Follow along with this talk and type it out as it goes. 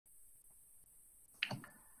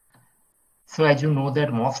So as you know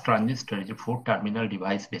that MOS transistor is a 4-terminal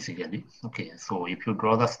device basically. Okay, so if you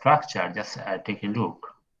draw the structure, just take a look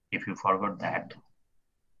if you forgot that.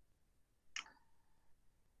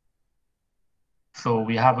 So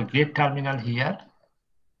we have a gate terminal here.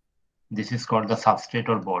 This is called the substrate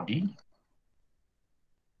or body.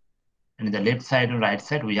 And in the left side and right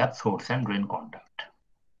side, we have source and drain contact.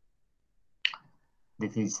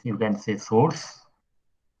 This is, you can say, source,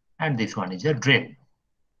 and this one is a drain.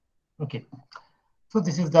 Okay. So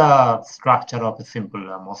this is the structure of a simple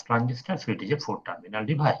MOS transistor. So it is a 4-terminal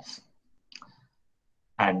device.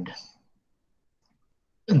 And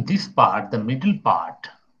in this part, the middle part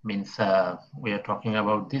means we are talking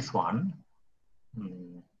about this one.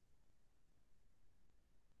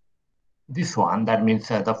 This one, that means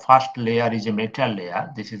the first layer is a metal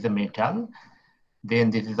layer. This is the metal. Then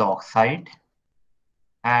this is the oxide.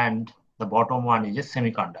 And the bottom one is a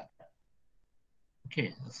semiconductor.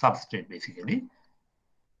 Okay, substrate basically.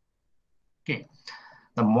 Okay.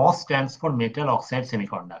 The MOS stands for metal oxide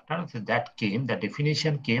semiconductor. So that came, the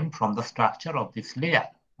definition came from the structure of this layer.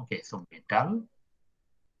 Okay, so metal,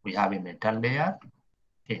 we have a metal layer.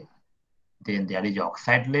 Okay, then there is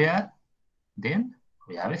oxide layer. Then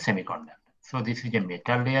we have a semiconductor. So this is a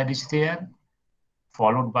metal layer is there,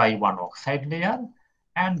 followed by one oxide layer,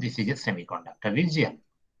 and this is a semiconductor region.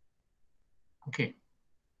 Okay,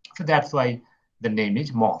 so that's why the name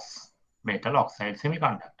is MOS, metal oxide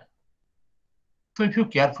semiconductor. So if you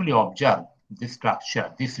carefully observe this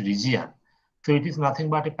structure, this region, so it is nothing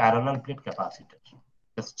but a parallel plate capacitor.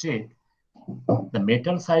 Just check, the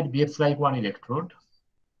metal side behaves like one electrode.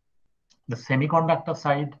 The semiconductor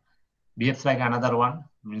side behaves like another one,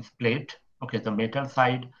 means plate. Okay, the metal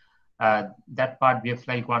side, that part behaves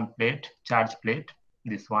like one plate, charge plate,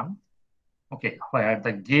 this one. Okay, where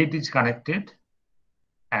the gate is connected.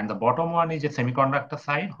 And the bottom one is a semiconductor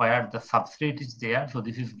side where the substrate is there. So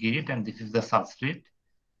this is gate and this is the substrate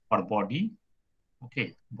or body.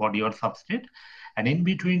 Okay, body or substrate. And in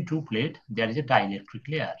between two plates, there is a dielectric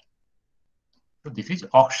layer. So this is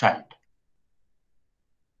oxide.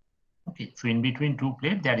 Okay, so in between two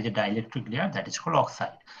plates, there is a dielectric layer that is called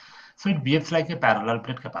oxide. So it behaves like a parallel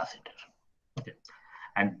plate capacitor. Okay,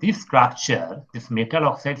 and this structure, this metal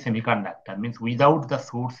oxide semiconductor, means without the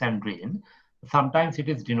source and drain, sometimes it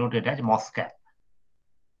is denoted as MOSCAP.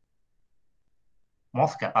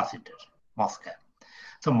 MOS capacitor, MOSCAP.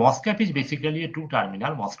 So MOSCAP is basically a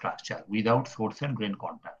 2-terminal MOS structure without source and drain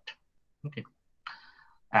contact. Okay,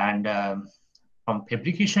 and from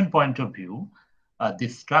fabrication point of view,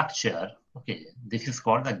 this structure, okay, this is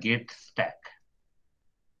called the gate stack.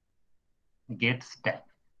 Gate stack.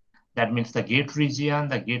 That means the gate region,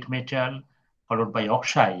 the gate metal, followed by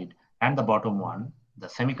oxide, and the bottom one, the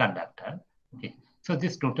semiconductor. Okay, so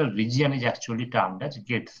this total region is actually termed as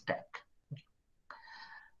gate stack. Okay.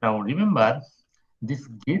 Now remember, this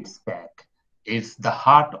gate stack is the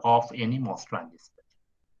heart of any MOS transistor.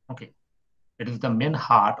 Okay, it is the main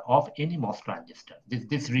heart of any MOS transistor.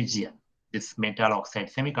 This region, this metal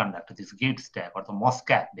oxide semiconductor, this gate stack or the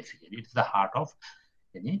MOSCAP, basically, it's the heart of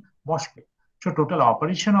any MOSFET. So total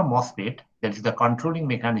operation of MOSFET, that is the controlling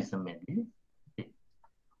mechanism mainly. Okay.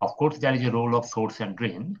 Of course, there is a role of source and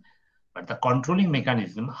drain, but the controlling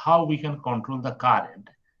mechanism, how we can control the current,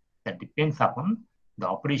 that depends upon the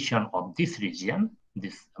operation of this region,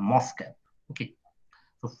 this MOSCAP. Okay.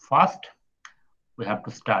 So first, we have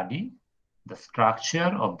to study the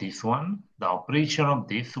structure of this one, the operation of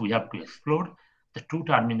this. We have to explore the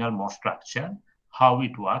 2-terminal MOS structure, how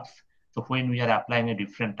it works. So when we are applying a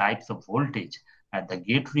different types of voltage at the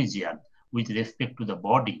gate region with respect to the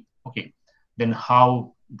body, okay, then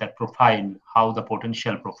how that profile, how the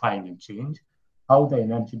potential profile will change, how the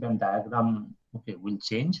energy band diagram, okay, will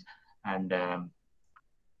change, and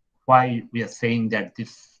why we are saying that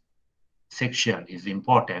this section is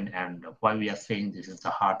important and why we are saying this is the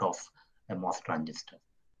heart of a MOS transistor.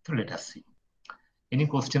 So let us see. Any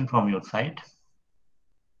question from your side?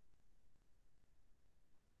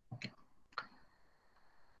 Okay.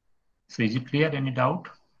 So is it clear? Any doubt?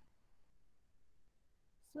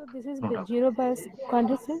 So this is zero bias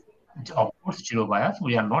transistor? Of course, zero bias.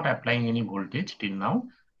 We are not applying any voltage till now.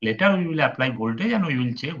 Later we will apply voltage and we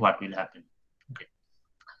will check what will happen. Okay.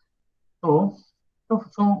 So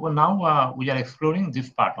now we are exploring this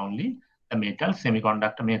part only, the metal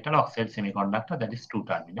semiconductor, metal oxide semiconductor, that is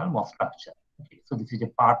 2-terminal MOS structure. Okay. So this is a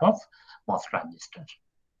part of MOS transistor.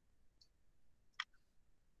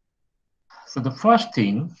 So the first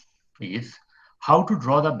thing is how to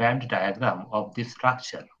draw the band diagram of this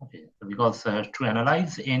structure. Okay, because to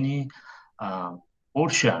analyze any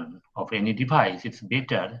portion of any device, it's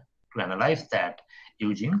better to analyze that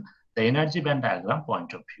using the energy band diagram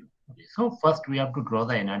point of view. Okay, so first we have to draw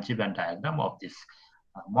the energy band diagram of this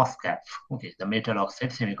MOSCAP, okay, the metal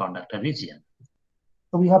oxide semiconductor region.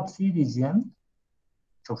 So we have three regions.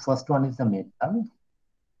 So first one is the metal,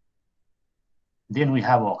 then we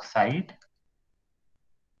have oxide,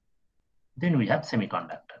 then we have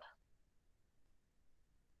semiconductor.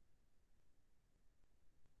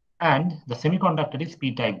 And the semiconductor is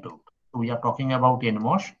p-type doped. So we are talking about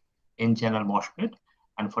NMOS, N-channel MOSFET,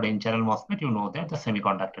 and for N-channel MOSFET, you know that the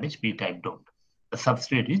semiconductor is p-type doped. The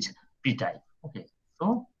substrate is p-type. Okay,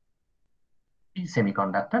 so P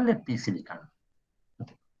semiconductor, let P silicon.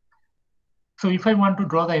 Okay. So if I want to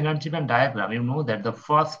draw the energy band diagram, you know that the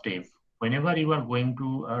first step, whenever you are going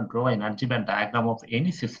to draw energy band diagram of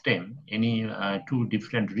any system, any two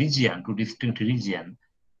distinct region,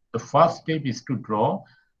 the first step is to draw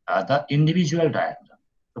the individual diagram.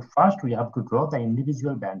 So first we have to draw the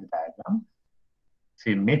individual band diagram.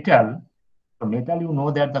 Say metal, so metal, you know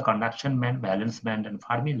that the conduction band, valence band, and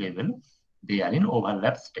Fermi level, they are in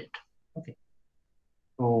overlap state. Okay.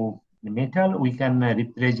 So the metal, we can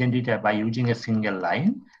represent it by using a single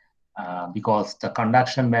line because the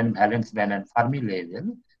conduction band, valence band, and Fermi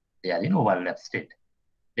level, they are in overlap state.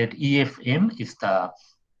 That EFM is the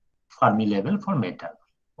Fermi level for metal.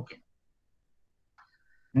 Okay.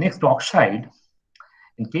 Next, oxide.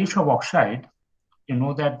 In case of oxide, you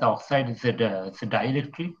know that the oxide is a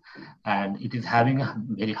dielectric and it is having a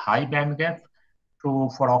very high band gap. So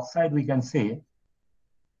for oxide, we can say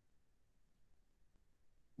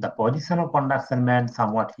the position of conduction band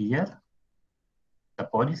somewhat here. The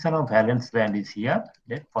position of valence band is here,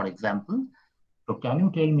 right, for example. So can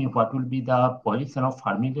you tell me what will be the position of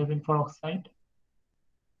Fermi level for oxide?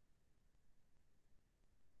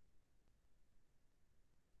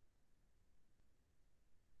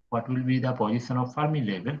 What will be the position of Fermi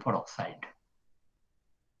level for oxide?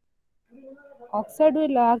 Oxide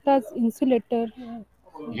will act as insulator.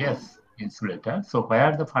 Yes, insulator. So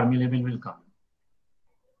where the Fermi level will come?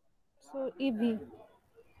 So EV.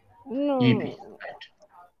 No. EV, right?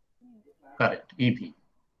 Correct, EV.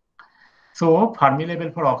 So Fermi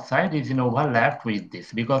level for oxide is in overlap with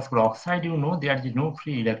this because for oxide, you know, there is no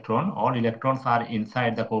free electron. All electrons are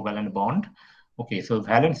inside the covalent bond. Okay, so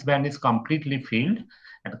valence band is completely filled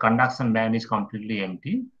and conduction band is completely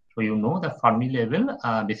empty. So you know the Fermi level,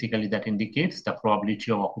 basically that indicates the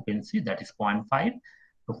probability of occupancy, that is 0.5.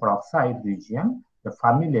 So for oxide region, the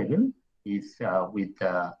Fermi level is with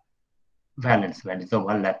the valence band, is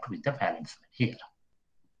overlapped with the valence band here.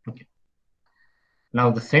 Okay. Now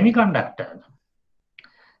the semiconductor,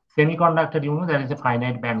 you know, there is a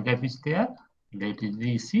finite band gap is there, that is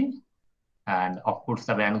EC, and of course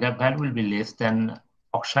the band gap value will be less than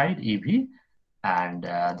oxide, EV, and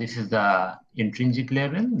this is the intrinsic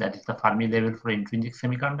level, that is the Fermi level for intrinsic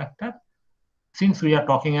semiconductor. Since we are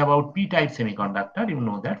talking about p-type semiconductor, you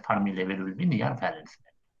know that Fermi level will be near valence band.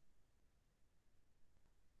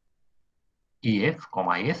 EF,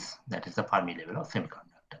 S, that is the Fermi level of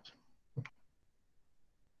semiconductor.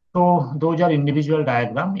 So those are individual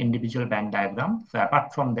diagram, individual band diagram. So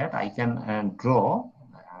apart from that, I can draw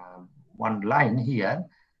one line here.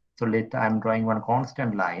 So I'm drawing one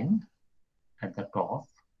constant line at the top.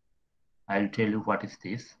 I'll tell you what is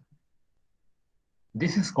this.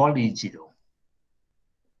 This is called E0.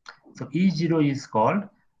 So E0 is called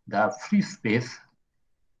the free space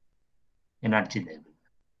energy level.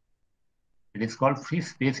 It is called free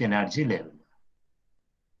space energy level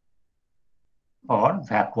or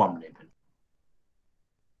vacuum level.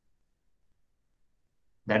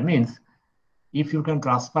 That means if you can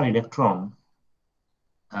transfer electron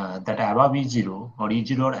that above E0 or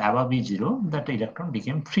E0 or above E0, that electron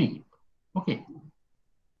became free. Okay.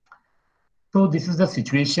 So this is the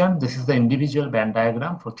situation. This is the individual band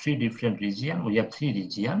diagram for three different regions. We have three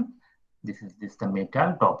regions. This is the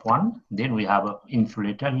metal, top one. Then we have an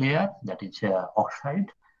insulator layer, that is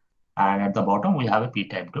oxide. And at the bottom, we have a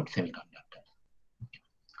p-type doped semiconductor.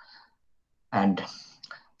 And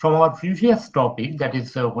from our previous topic, that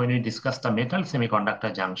is when we discussed the metal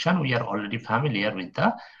semiconductor junction, we are already familiar with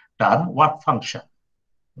the term work function.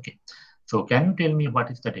 Okay. So can you tell me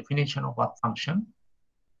what is the definition of work function?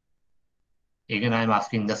 Again, I am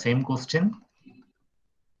asking the same question.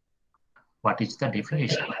 What is the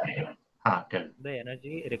definition? Tell. The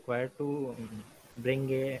energy required to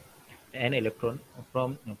bring an electron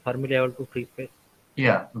from Fermi level to free space.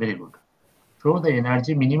 Yeah, very good. So the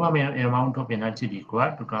energy, minimum amount of energy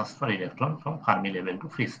required to transfer electron from Fermi level to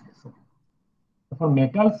free space. Okay. So for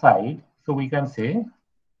metal side, so we can say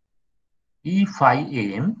E phi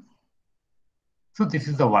m. So this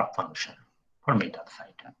is the work function for metal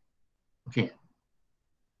side. Okay.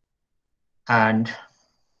 And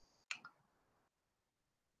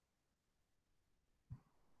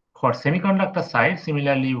for semiconductor side,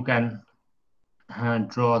 similarly, you can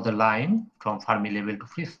draw the line from Fermi level to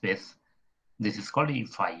free space. This is called E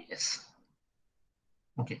phi s.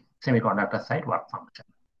 Okay, semiconductor side work function.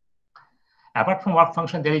 Apart from work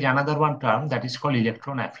function, there is another one term that is called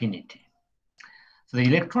electron affinity. So the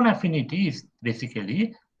electron affinity is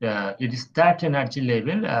basically it is that energy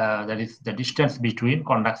level that is the distance between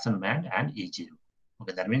conduction band and E0.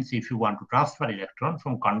 Okay, that means if you want to transfer electron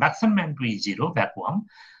from conduction band to E0 vacuum,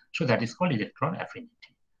 so that is called electron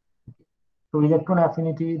affinity. Okay. So electron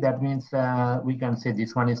affinity, that means we can say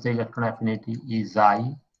this one is the electron affinity E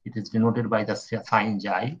xi. It is denoted by the sign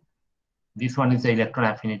xi. This one is the electron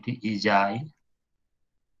affinity E xi.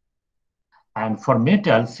 And for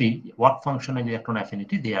metal, see, work function and electron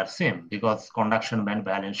affinity, they are same because conduction band,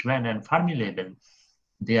 valence band, and Fermi level,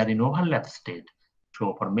 they are in overlap state.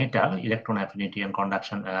 So for metal, electron affinity and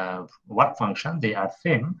conduction work function, they are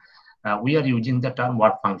same. We are using the term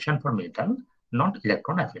work function for metal, not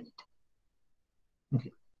electron affinity.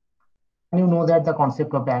 Okay. And you know that the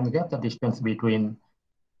concept of band gap, the distance between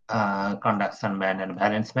conduction band and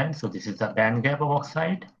valence band. So this is the band gap of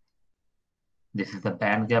oxide. This is the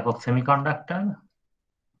band gap of semiconductor.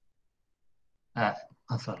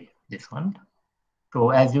 Sorry, this one.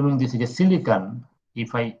 So assuming this is a silicon,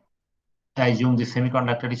 if I assume the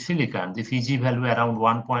semiconductor is silicon, this Eg value around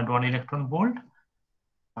 1.1 electron volt,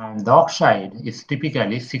 and the oxide is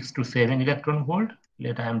typically 6 to 7 electron volt.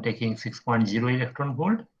 Later I am taking 6.0 electron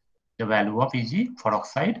volt. The value of Eg for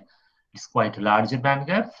oxide is quite a large band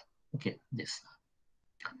gap. Okay, this.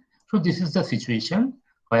 So this is the situation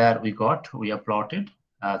where we have plotted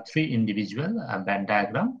 3 individual band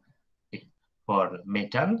diagram for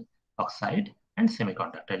metal, oxide, and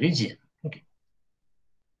semiconductor region. Okay.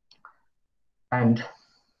 And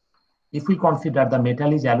if we consider the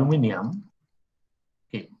metal is aluminum,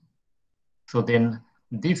 okay, so then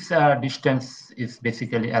this distance is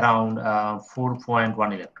basically around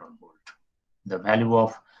 4.1 electron volt. The value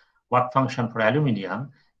of work function for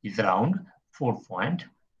aluminum is around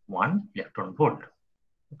 4.1 electron volt.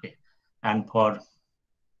 Okay, and for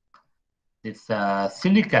this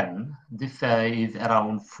silicon, this is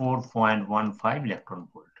around 4.15 electron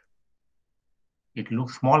volt. It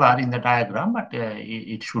looks smaller in the diagram, but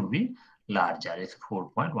it should be larger. It's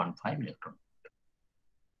 4.15 electron volt.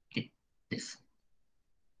 Okay, this.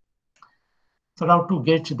 So now to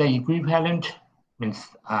get the equivalent means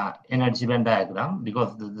energy band diagram,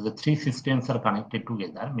 because the 3 systems are connected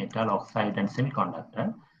together, metal, oxide, and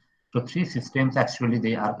semiconductor. So 3 systems actually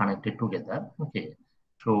they are connected together. Okay,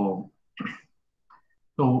 so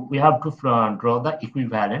we have to draw the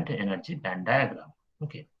equivalent energy band diagram.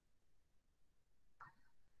 Okay.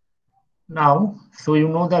 Now, so you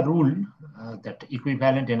know the rule that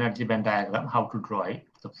equivalent energy band diagram, how to draw it.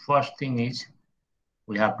 The first thing is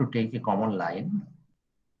we have to take a common line.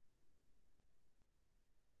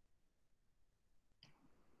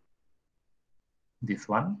 This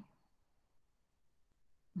one.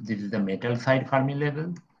 This is the metal side Fermi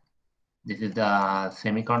level. This is the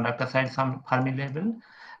semiconductor side Fermi level.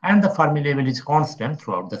 And the Fermi level is constant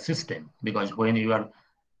throughout the system, because when you are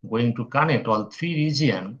going to connect all 3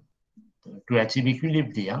 regions to achieve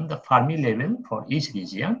equilibrium, the Fermi level for each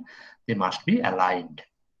region, they must be aligned.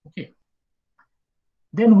 Okay.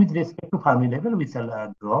 Then with respect to Fermi level, we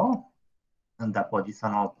shall draw the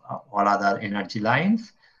position of all other energy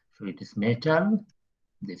lines. So it is metal,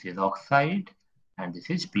 this is oxide, and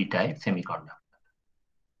this is p-type semiconductor.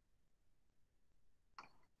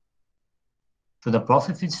 So the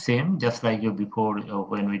process is same, just like before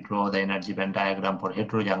when we draw the energy band diagram for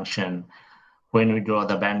heterojunction, when we draw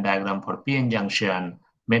the band diagram for PN junction,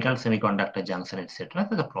 metal semiconductor junction, etc.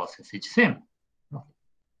 So the process is same. Okay.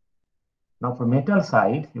 Now for metal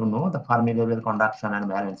side, you know the Fermi level conduction and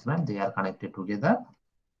valence band, they are connected together.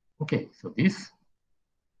 Okay, so this.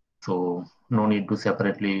 So no need to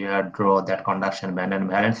separately draw that conduction band and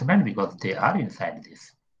valence band because they are inside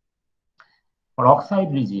this. For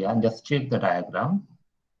oxide region, just check the diagram.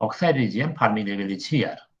 Oxide region Fermi level is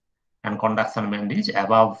here, and conduction band is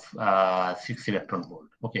above 6 electron volt.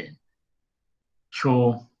 Okay.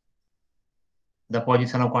 So the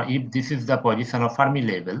position of, if this is the position of Fermi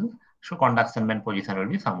level, so conduction band position will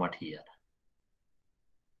be somewhat here.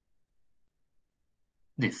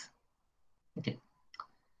 This. Okay.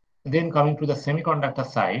 Then coming to the semiconductor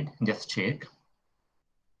side, just check.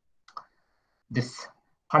 This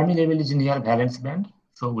Fermi level is near valence band.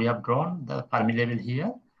 So we have drawn the Fermi level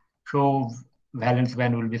here. So valence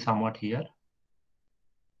band will be somewhat here.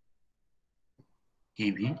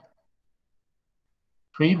 EV.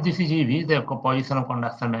 So if this is EV, the position of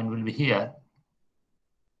conduction band will be here,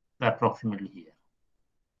 approximately here.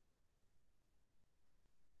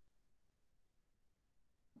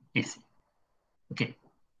 Easy. Okay.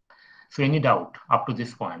 So any doubt up to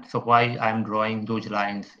this point? So why I'm drawing those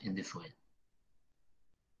lines in this way?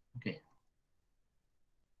 Okay.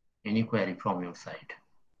 Any query from your side?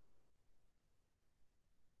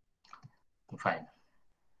 Fine.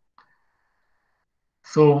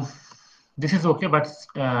 So this is okay, but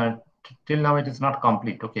till now it is not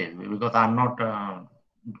complete. Okay, because I'm not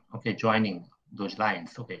joining those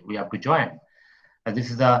lines. Okay, we have to join. This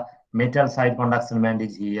is the metal side conduction band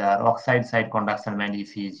is here, oxide side conduction band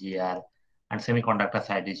is here, and semiconductor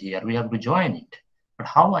side is here. We have to join it. But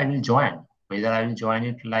how I will join? Whether I will join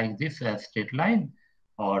it like this straight line,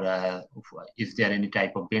 or is there any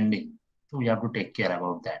type of bending? So we have to take care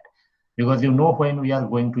about that. Because when we are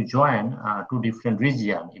going to join two different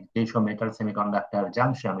regions, in case of metal semiconductor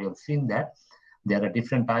junction, we have seen that there are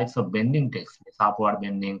different types of bending takes place, upward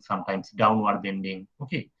bending, sometimes downward bending.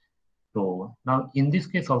 Okay. So now in this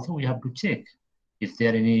case also we have to check if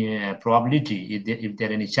there any probability, if there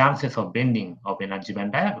are any chances of bending of energy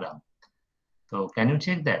band diagram. So can you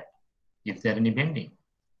check that if there are any bending?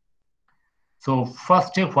 So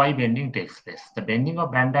first check why bending takes place. The bending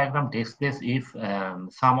of band diagram takes place if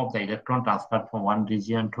some of the electron transferred from one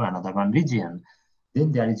region to another one region,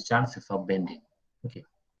 then there is chances of bending. Okay.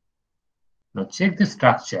 Now check the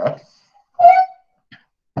structure.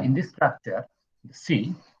 In this structure,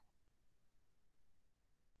 see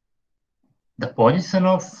the position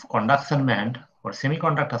of conduction band for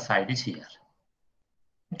semiconductor side is here.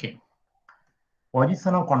 Okay.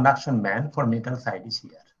 Position of conduction band for metal side is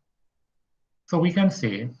here. So we can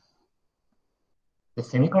say the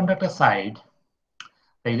semiconductor side,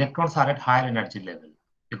 the electrons are at higher energy level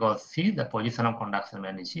because see the position of conduction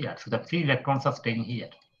band is here. So the free electrons are staying here.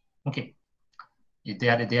 Okay. They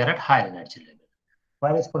are at higher energy level.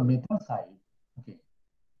 Whereas for metal side, okay,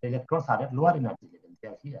 the electrons are at lower energy level. They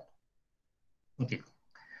are here. Okay.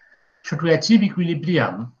 So to achieve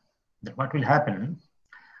equilibrium, then what will happen?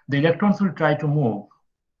 The electrons will try to move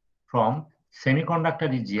from semiconductor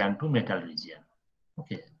region to metal region.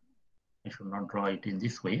 Okay. I should not draw it in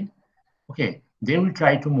this way. Okay. They will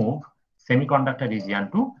try to move semiconductor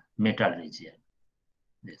region to metal region.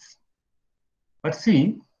 This. But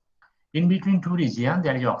see, in between two regions,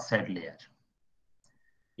 there is oxide layer.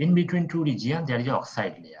 In between two regions, there is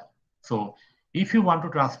oxide layer. So if you want to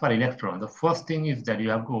transfer electron, the first thing is that you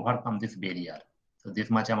have to overcome this barrier. So this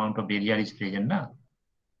much amount of barrier is present now.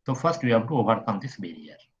 So first we have to overcome this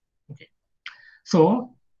barrier. Okay.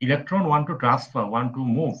 So electron want to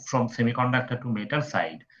move from semiconductor to metal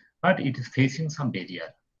side, but it is facing some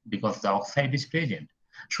barrier because the oxide is present.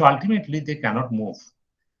 So ultimately they cannot move.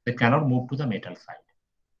 They cannot move to the metal side.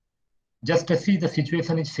 Just to see the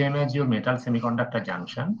situation is same as your metal semiconductor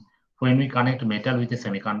junction. When we connect metal with a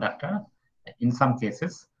semiconductor, in some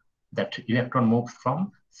cases that electron moves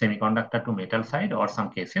from semiconductor to metal side, or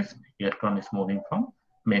some cases electron is moving from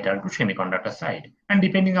metal to semiconductor side. And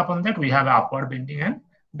depending upon that, we have upward bending and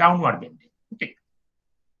downward bending. Okay.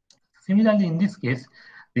 Similarly, in this case,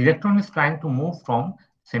 the electron is trying to move from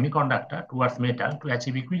semiconductor towards metal to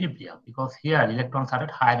achieve equilibrium, because here electrons are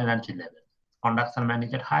at higher energy level. Conduction band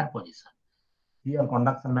is at higher position. Here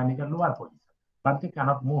conduction band is at lower position. But they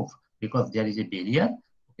cannot move because there is a barrier.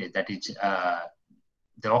 Okay, that is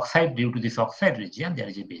the oxide. Due to this oxide region, there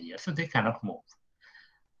is a barrier. So they cannot move.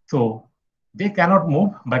 So they cannot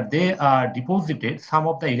move, but they are deposited, some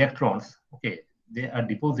of the electrons, okay, they are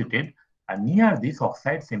deposited near this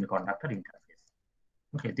oxide semiconductor interface.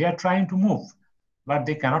 Okay, they are trying to move, but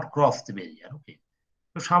they cannot cross the barrier. Okay.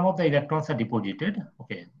 So some of the electrons are deposited.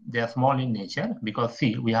 Okay, they are small in nature because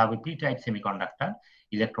see, we have a p-type semiconductor.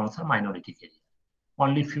 Electrons are minority carrier.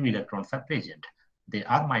 Only few electrons are present. They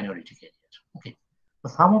are minority carriers. Okay, so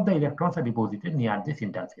some of the electrons are deposited near this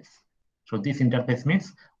interface. So this interface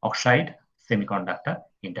means oxide semiconductor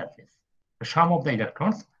interface. So some of the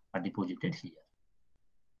electrons are deposited here.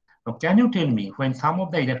 Now, can you tell me when some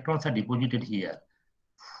of the electrons are deposited here,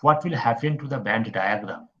 what will happen to the band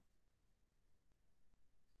diagram?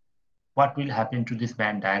 What will happen to this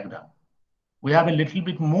band diagram? We have a little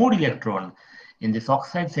bit more electron in this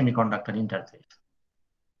oxide semiconductor interface.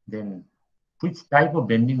 Then which type of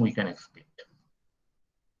bending we can expect?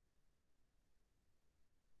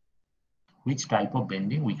 Which type of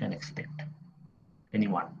bending we can expect?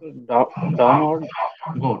 Anyone? Downward.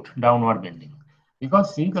 Good, downward bending.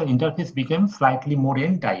 Because see, the interface became slightly more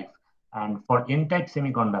N-type. And for N-type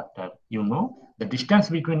semiconductor, you know, the distance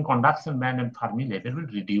between conduction band and Fermi level will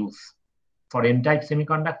reduce. For N-type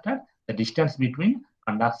semiconductor, the distance between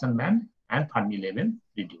conduction band and Fermi level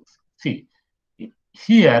reduce. See,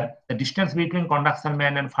 here the distance between conduction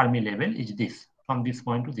band and Fermi level is this, from this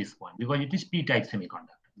point to this point, because it is p-type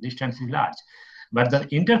semiconductor. Distance is large, but the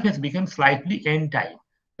interface becomes slightly n-type.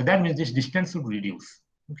 So that means this distance should reduce.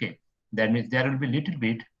 Okay, that means there will be little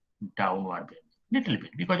bit downward bend, little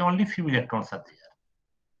bit, because only few electrons are there.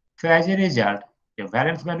 So as a result, the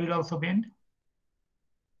valence band will also bend.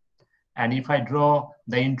 And if I draw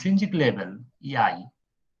the intrinsic level, EI,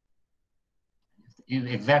 is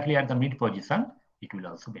exactly at the mid position, it will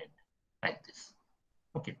also bend like this.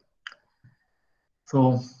 Okay.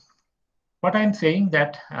 So what I'm saying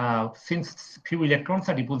that since few electrons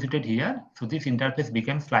are deposited here, so this interface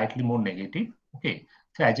becomes slightly more negative. Okay.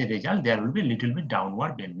 So as a result, there will be a little bit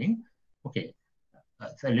downward bending. Okay.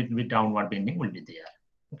 So a little bit downward bending will be there.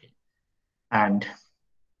 Okay. And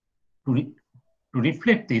to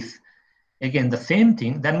reflect this, again, the same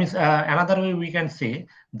thing, that means another way we can say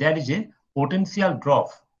there is a potential drop,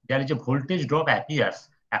 there is a voltage drop appears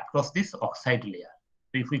across this oxide layer.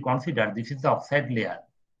 So if we consider this is the oxide layer,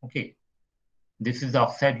 okay, this is the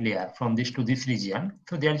oxide layer from this to this region.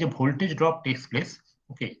 So there is a voltage drop takes place,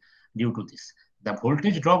 okay, due to this. The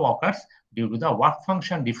voltage drop occurs due to the work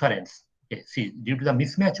function difference. Okay, see, due to the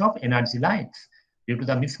mismatch of energy lines. Due to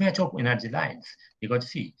the mismatch of energy lines. Because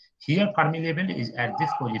see, here Fermi level is at this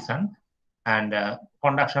position, and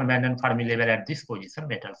conduction band and Fermi level at this position,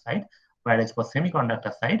 metal side, whereas for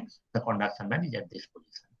semiconductor side, the conduction band is at this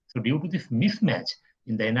position. So due to this mismatch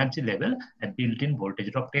in the energy level, a built-in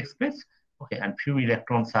voltage drop takes place, okay, and few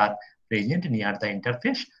electrons are present near the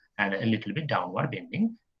interface, and a little bit downward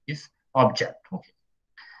bending is observed, okay.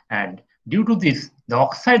 And due to this, the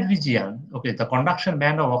oxide region, okay, the conduction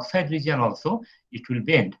band of oxide region also, it will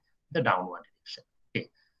bend the downward direction, okay.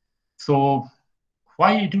 So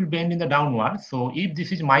why it will bend in the downward? So if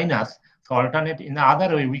this is minus, so alternate in the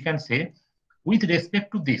other way, we can say with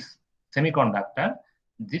respect to this semiconductor,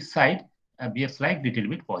 this side behaves like little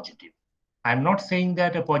bit positive. I'm not saying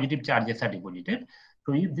that a positive charges are deposited.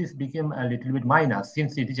 So if this became a little bit minus,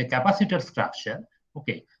 since it is a capacitor structure,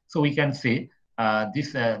 okay, so we can say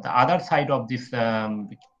the other side of this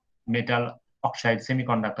metal oxide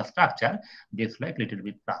semiconductor structure behaves like little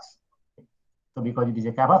bit plus. So because it is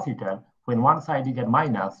a capacitor, when one side is at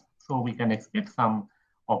minus, so we can expect some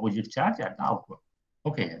opposite charge at the output.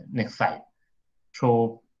 Okay, next slide.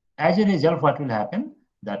 So as a result, what will happen?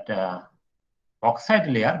 That oxide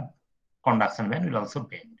layer conduction band will also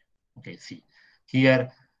bend. Okay, see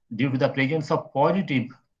here, due to the presence of positive,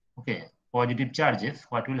 okay, positive charges,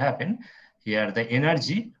 what will happen? Here the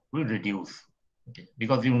energy will reduce. Okay,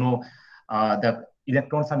 because you know the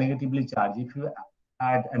electrons are negatively charged. If you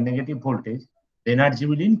add a negative voltage, the energy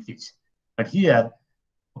will increase. But here,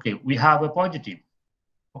 okay, we have a positive.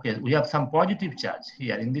 Okay, we have some positive charge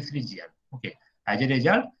here in this region. Okay, as a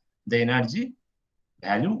result, the energy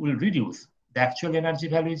value will reduce. The actual energy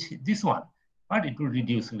value is this one, but it will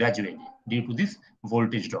reduce gradually due to this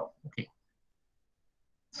voltage drop. Okay.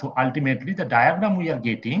 So ultimately, the diagram we are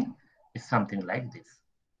getting is something like this.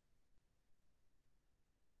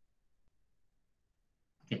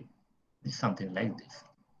 Okay, it's something like this.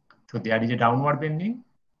 So there is a downward bending.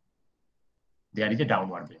 There is a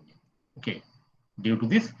downward bending. Okay, due to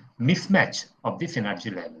this mismatch of this energy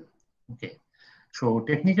level. Okay, so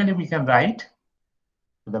technically we can write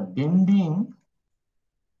the bending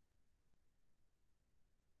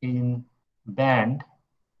in band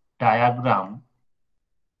diagram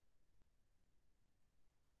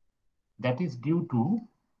that is due to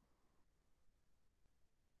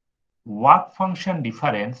work function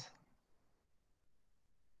difference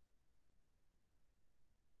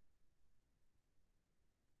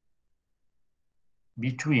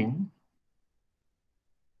between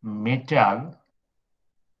metal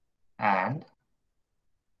and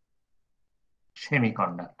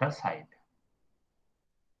semiconductor side.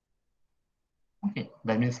 Okay,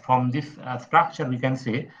 that means from this structure we can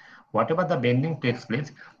say whatever the bending takes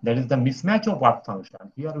place, that is the mismatch of work function.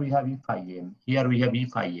 Here we have E phi m, here we have E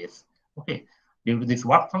phi s. Okay, due to this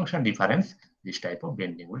work function difference, this type of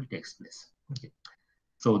bending will take place. Okay,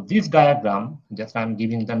 so this diagram, just I'm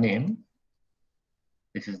giving the name.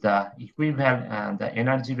 This is the equivalent, the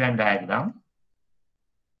energy band diagram.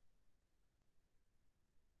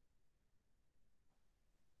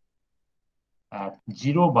 At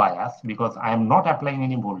zero bias, because I am not applying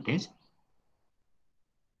any voltage.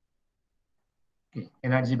 Okay,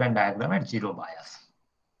 energy band diagram at zero bias.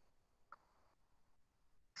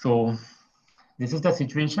 So this is the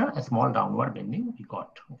situation, a small downward bending we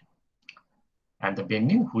got. Okay. And the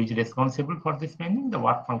bending, which is responsible for this bending, the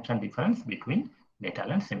work function difference between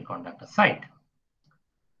metal and semiconductor side.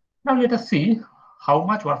 Now let us see how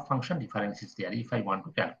much work function difference is there if I want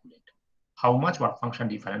to calculate. How much work function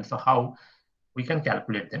difference, so how we can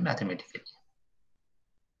calculate them mathematically.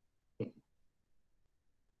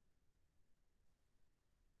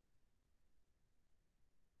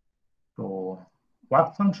 So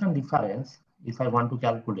work function difference, if I want to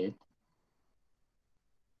calculate,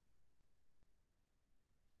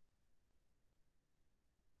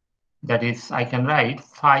 that is, I can write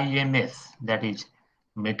phi ms, that is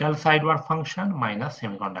metal side work function minus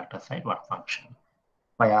semiconductor side work function,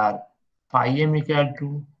 where phi m equal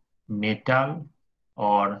to metal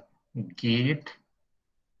or gate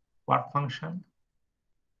work function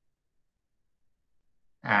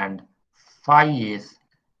and phi s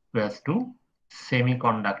equals to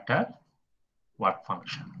semiconductor work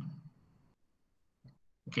function.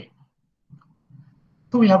 Okay.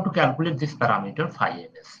 So we have to calculate this parameter phi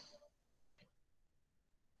ms.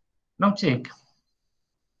 Now check.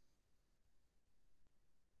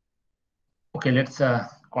 Okay, let's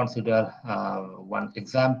consider one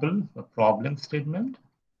example, a problem statement.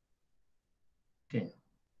 Okay,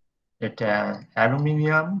 that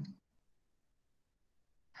aluminium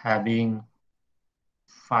having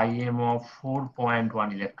phi m of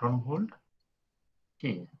 4.1 electron volt.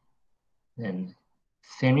 Okay, then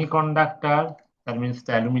semiconductor, that means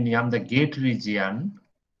the aluminium, the gate region.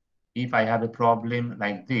 If I have a problem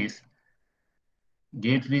like this,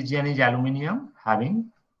 gate region is aluminium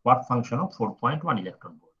having work function of 4.1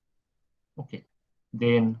 electron volt. Okay,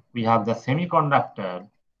 then we have the semiconductor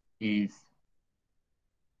is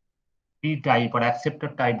P-type or acceptor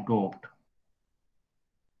type doped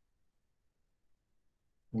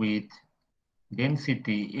with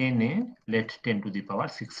density Na, let 10 to the power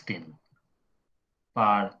 16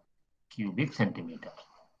 per cubic centimeter.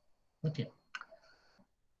 Okay.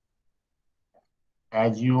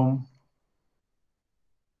 Assume,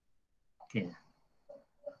 okay,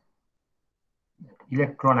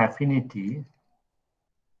 electron affinity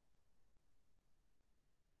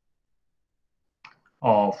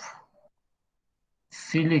of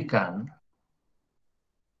silicon.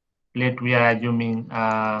 Let we are assuming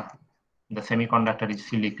the semiconductor is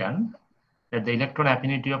silicon, that the electron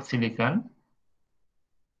affinity of silicon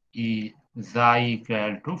is xi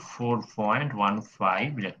equal to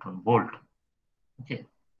 4.15 electron volt. Okay,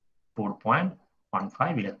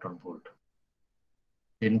 4.15 electron volt.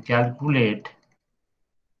 Then calculate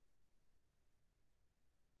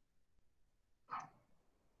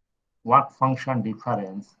work function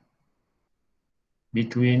difference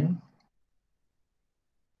between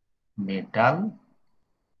metal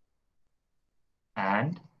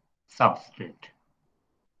and substrate.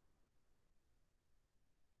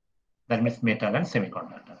 That means metal and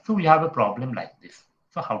semiconductor. So we have a problem like this.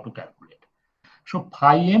 So how to calculate? So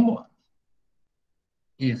phi m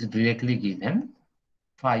is directly given.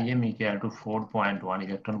 Phi m equal to 4.1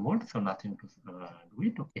 electron volt. So nothing to do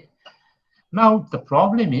it. Okay. Now the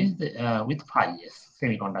problem is with phi s,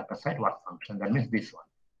 semiconductor side work function. That means this one.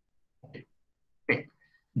 Okay. Okay.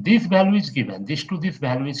 This value is given. This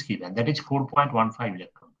value is given. That is 4.15 electron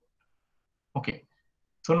volt. Okay.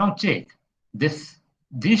 So now check this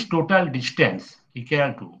total distance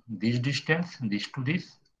equal to this distance, this to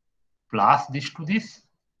this, plus this to this,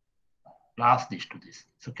 plus this to this.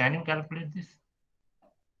 So can you calculate this?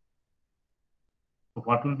 So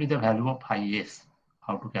what will be the value of phi s?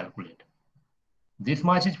 How to calculate? This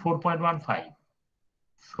much is 4.15.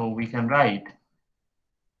 So we can write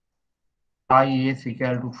phi s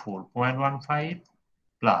equal to 4.15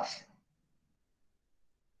 plus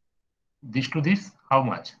this to this, how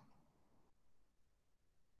much?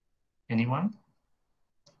 Anyone?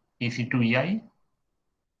 EC2EI?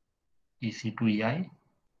 EC2EI?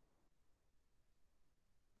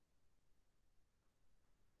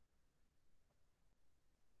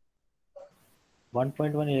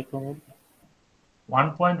 1.1 electron volt.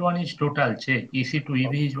 1.1 is total, check.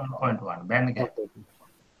 EC2EV is 1.1, band gap. Okay.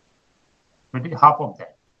 So it is half of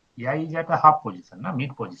that. EI is at a half position,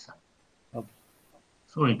 mid position. Okay.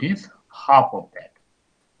 So it is half of that.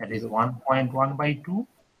 That is 0. 1.1 by 2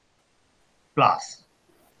 plus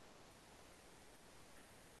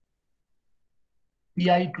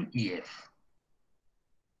EI to EF.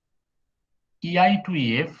 EI to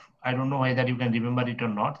EF, I don't know whether you can remember it or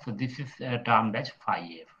not. So this is termed as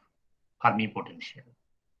phi F, Fermi potential.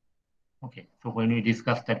 Okay, so when we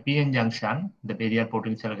discuss the PN junction, the barrier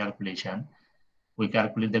potential calculation, we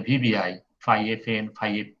calculate the VBI, phi Fn,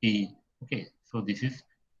 phi Fp. Okay, so this is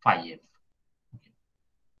phi F. Okay.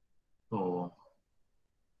 So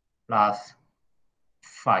plus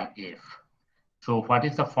phi F. So what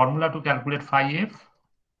is the formula to calculate phi F?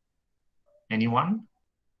 Anyone?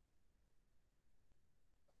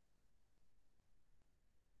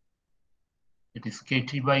 It is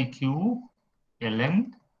KT by Q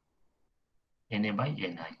ln Na by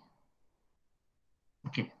Ni.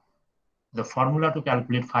 Okay. The formula to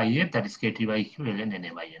calculate phi f, that is KT by Q ln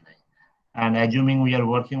Na by Ni. And assuming we are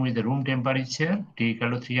working with the room temperature T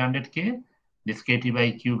equal to 300 K, this KT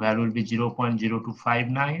by Q value will be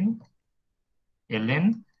 0.0259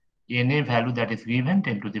 ln Na value that is given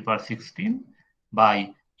 10 to the power 16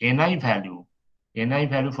 by Ni value. Ni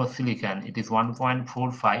value for silicon, it is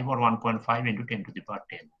 1.45 or 1.5 into 10 to the power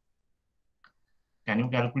 10. Can you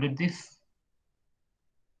calculate this?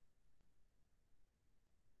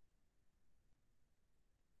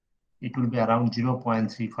 It will be around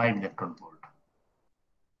 0.35 electron volt.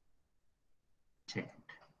 Check it.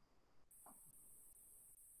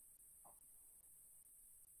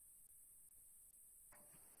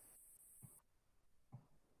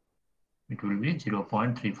 It will be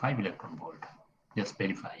 0.35 electron volt. Just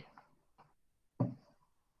verify.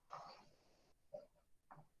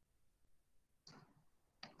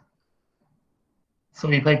 So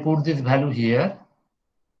if I put this value here,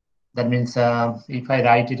 that means if I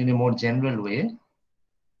write it in a more general way,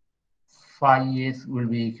 phi s will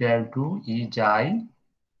be equal to E xi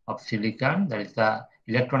of silicon, that is the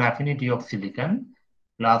electron affinity of silicon,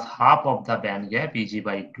 plus half of the band gap Eg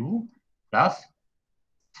by 2 plus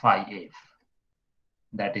phi f.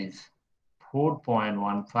 That is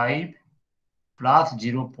 4.15 plus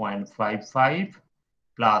 0.55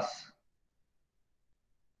 plus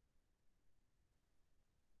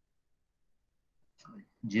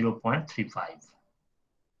 0.35.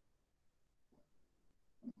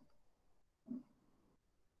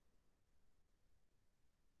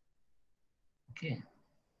 Okay.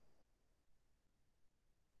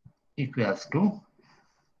 Equals to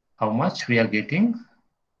how much we are getting?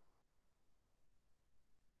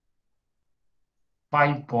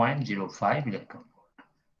 5.05 electron volt.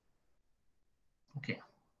 Okay.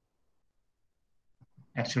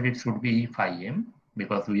 Actually, it should be E phi m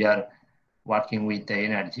because we are working with the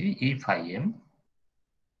energy E phi m.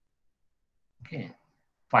 Okay,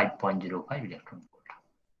 5.05 electron volt.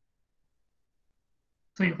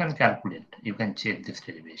 So you can calculate, you can check this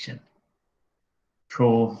derivation.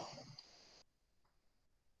 So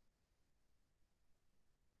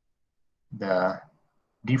the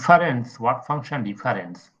difference, work function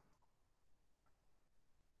difference,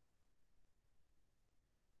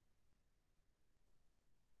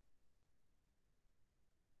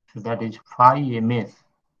 so that is phi ms,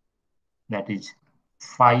 that is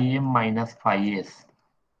phi m minus phi s,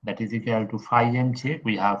 that is equal to phi m check.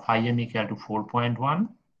 We have phi m equal to 4.1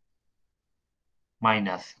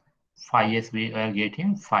 minus phi s, we are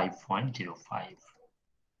getting 5.05.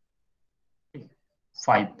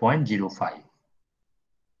 5.05.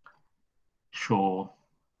 So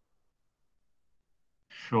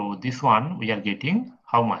this one we are getting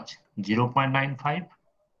how much? 0.95.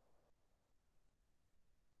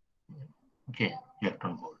 Okay,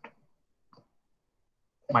 electron volt.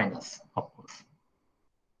 Minus, of course.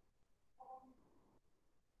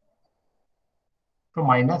 So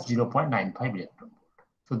minus 0.95 electron volt.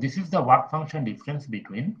 So this is the work function difference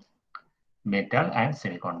between metal and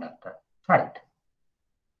semiconductor, right?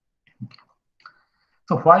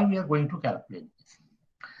 So why we are going to calculate this?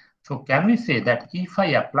 So can we say that if I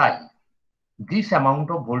apply this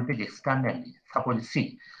amount of voltage externally, suppose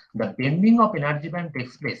see, the bending of energy band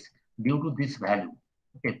takes place due to this value,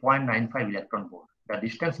 okay, 0.95 electron volt. The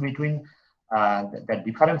distance between, the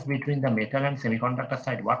difference between the metal and semiconductor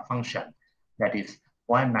side work function, that is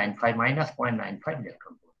 0.95 minus 0.95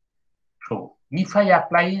 electron volt. So if I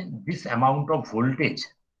apply this amount of voltage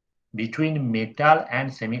between metal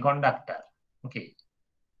and semiconductor, okay,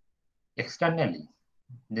 externally,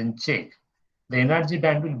 then check, the energy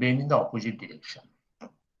band will bend in the opposite direction.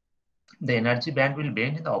 The energy band will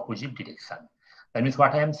bend in the opposite direction. That means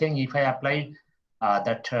what I am saying, if I apply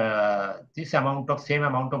this amount of same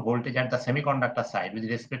amount of voltage at the semiconductor side with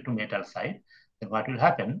respect to metal side, then what will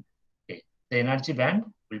happen? Okay, the energy band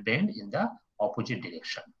will bend in the opposite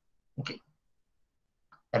direction. Okay,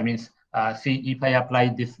 that means see, if I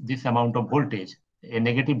apply this amount of voltage, a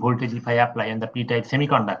negative voltage, if I apply in the p-type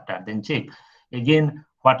semiconductor, then check again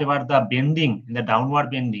whatever the bending in the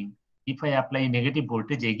downward bending. If I apply negative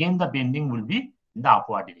voltage, again the bending will be in the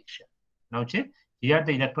upward direction. Now check here,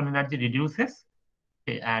 the electron energy reduces,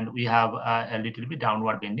 okay, and we have a little bit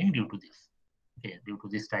downward bending due to this, okay, due to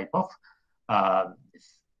this type of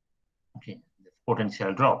this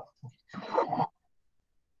potential drop. Okay.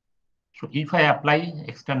 So if I apply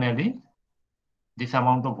externally this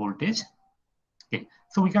amount of voltage, okay,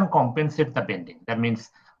 so we can compensate the bending. That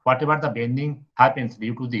means whatever the bending happens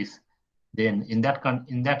due to this, then in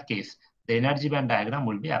that case, the energy band diagram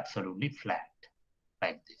will be absolutely flat,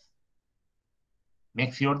 like this.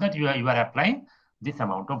 Make sure that you are applying this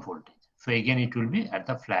amount of voltage. So again, it will be at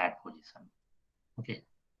the flat position. Okay,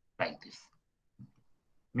 like this.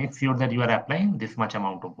 Make sure that you are applying this much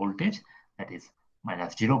amount of voltage, that is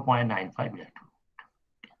minus 0.95 electron.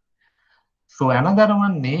 So another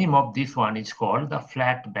one name of this one is called the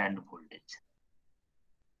flat band voltage.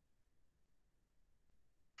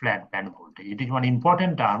 Flat band voltage. It is one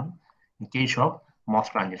important term in case of MOS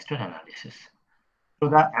transistor analysis. So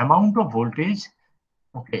the amount of voltage,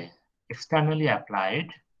 okay, externally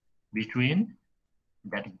applied between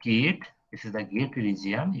that gate, this is the gate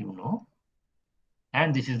region, you know,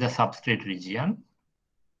 and this is the substrate region.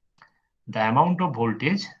 The amount of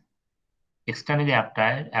voltage externally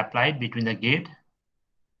applied between the gate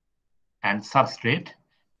and substrate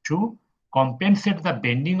to compensate the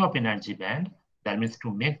bending of energy band, that means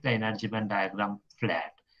to make the energy band diagram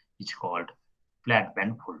flat, is called flat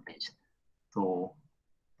band voltage. So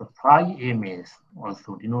the phi MS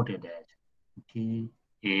also denoted as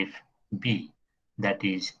TFB, that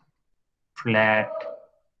is flat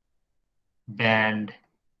band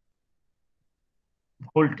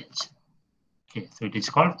voltage. Okay, so it is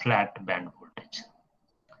called flat band voltage.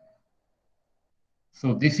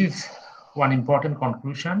 So this is one important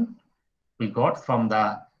conclusion we got from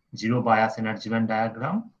the zero bias energy band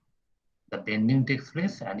diagram. The bending takes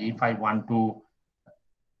place, and if I want to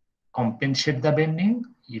compensate the bending,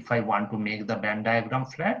 if I want to make the band diagram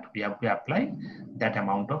flat, we have to apply that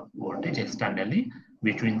amount of voltage externally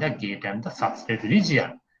between the gate and the substrate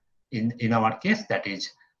region. In our case, that is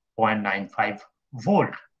 0.95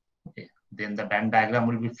 volt. Okay. Then the band diagram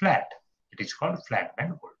will be flat. It is called flat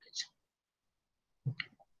band voltage. Okay.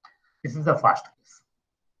 This is the first case.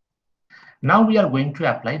 Now we are going to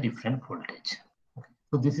apply different voltage. Okay.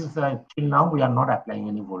 So this is till now we are not applying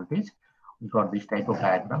any voltage. We got this type of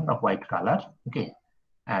diagram, the white color. Okay,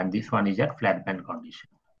 and this one is at flat band condition.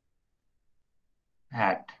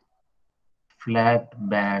 At flat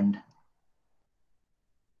band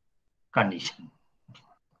condition.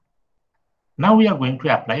 Now we are going to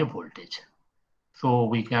apply a voltage. So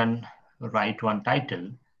we can write one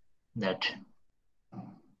title that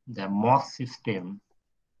the MOS system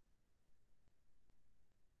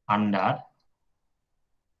under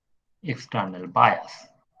external bias.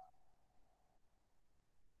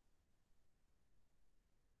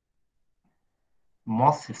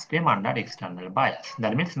 MOS system under external bias.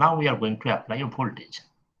 That means now we are going to apply a voltage.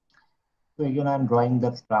 So again, I am drawing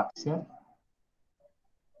the structure.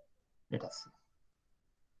 Let us see.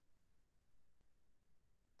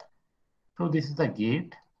 So this is the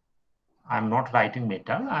gate. I'm not writing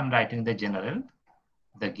metal, I'm writing the general,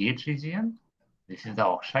 the gate region. This is the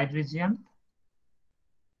oxide region.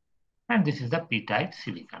 And this is the p-type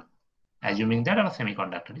silicon, assuming that our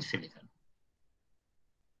semiconductor is silicon.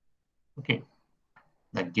 Okay,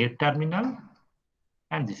 the gate terminal,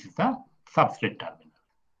 and this is the substrate terminal.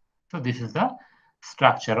 So this is the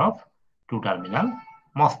structure of two-terminal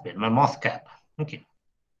MOSFET, MOSCAP. Okay.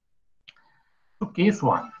 So case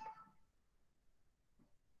one.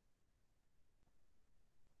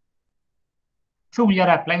 So we are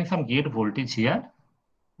applying some gate voltage here.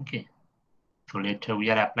 Okay. So later we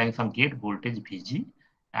are applying some gate voltage VG,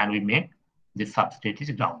 and we make this substrate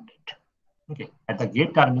is grounded. Okay. At the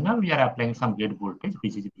gate terminal, we are applying some gate voltage,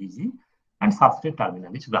 which is VG, and substrate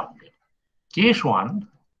terminal is grounded. Case one,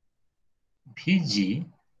 VG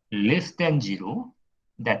less than 0,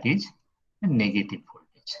 that is a negative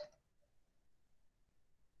voltage.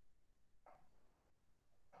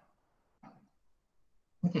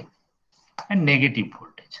 Okay. And negative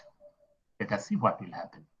voltage. Let us see what will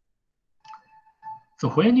happen. So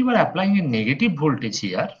when you are applying a negative voltage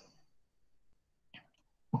here,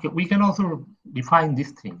 okay, we can also define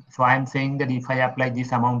this thing. So I am saying that if I apply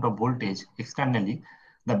this amount of voltage externally,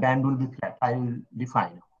 the band will be flat. I will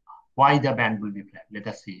define why the band will be flat. Let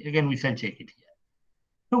us see. Again, we shall check it here.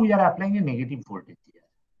 So we are applying a negative voltage here.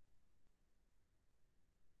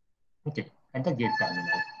 Okay, at the gate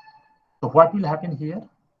terminal. So what will happen here?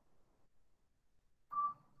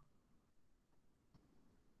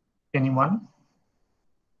 Anyone?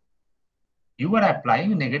 You are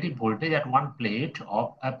applying negative voltage at one plate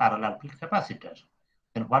of a parallel plate capacitor.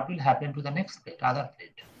 Then what will happen to the next plate, other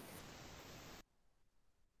plate?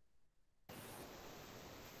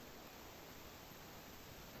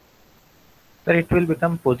 Sir, it will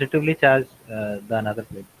become positively charged the another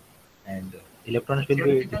plate, and electrons will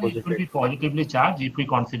be deposited. It will be positively charged if we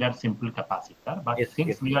consider simple capacitor, but yes, since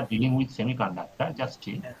yes, we are dealing with semiconductor, just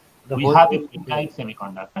check. We have a p-type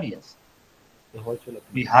semiconductor, yes. The holes will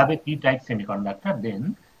we have a p-type semiconductor,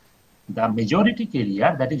 then the majority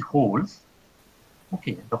carrier, that is holes,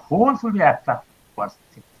 okay, the holes will be attracted towards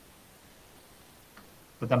it.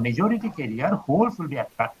 So the majority carrier, holes will be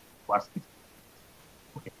attracted towards it.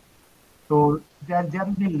 Okay. So there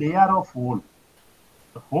will be a layer of holes.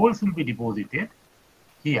 The holes will be deposited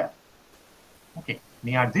here, okay,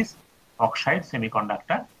 near this oxide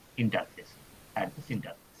semiconductor interface, at this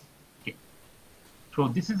interface. Okay. So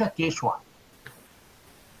this is the case 1.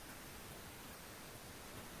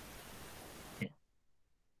 Okay.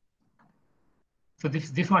 So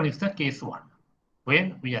this one is the case 1.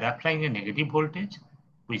 When we are applying a negative voltage,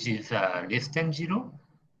 which is less than 0.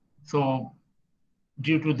 So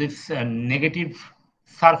due to this negative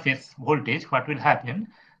surface voltage, what will happen?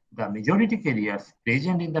 The majority carriers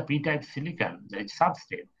present in the p-type silicon, that is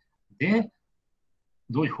substrate,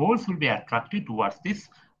 those holes will be attracted towards this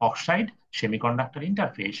oxide semiconductor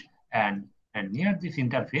interface, and near this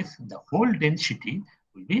interface, the hole density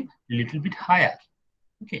will be little bit higher.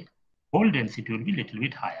 Okay, hole density will be little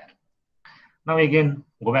bit higher. Now again,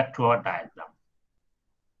 go back to our diagram.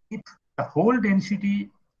 If the hole density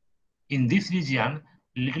in this region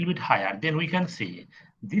little bit higher, then we can say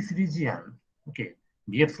this region, okay,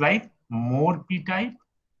 behaves like more p-type.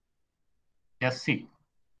 Just see,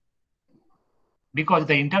 because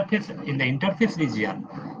the interface, in the interface region,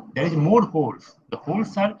 there is more holes. The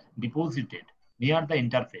holes are deposited near the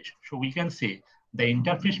interface. So we can say the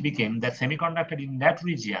interface became, the semiconductor in that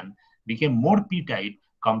region became more p-type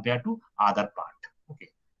compared to other part. Okay.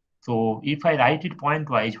 So if I write it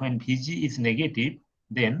point-wise, when Vg is negative,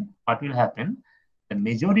 then what will happen? The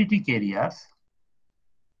majority carriers,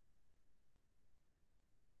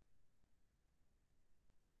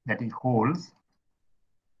 that is holes,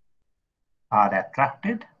 are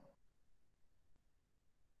attracted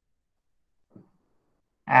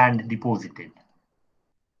and deposited.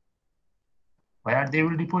 Where they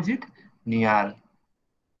will deposit? Near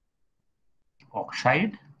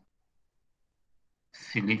oxide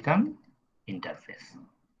silicon interface.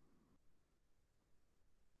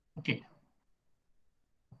 Okay.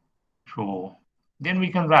 So then we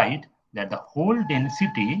can write that the hole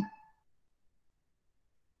density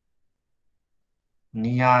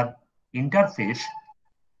near interface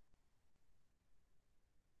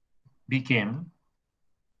became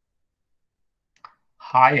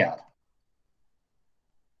higher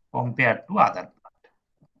compared to other part.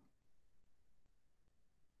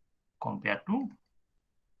 Compared to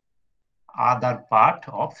other part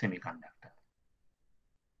of semiconductor.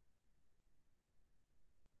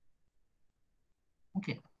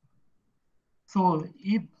 Okay. So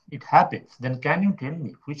if it happens, then can you tell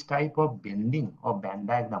me which type of bending of band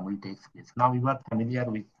diagram will take place? Now you are familiar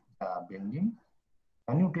with bending.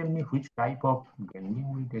 Can you tell me which type of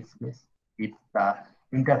bending will take place if the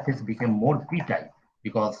interface became more p-type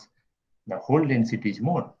because the hole density is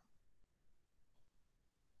more?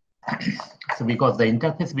 So because the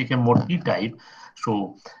interface became more p-type,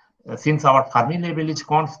 so since our Fermi level is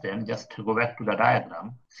constant, just to go back to the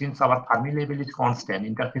diagram, since our Fermi level is constant,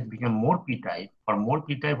 interface became more p-type. For more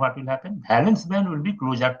p-type, what will happen? Valence band will be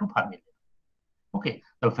closer to Fermi level. Okay,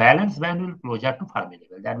 the valence band will closer to Fermi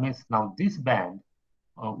level. That means now this band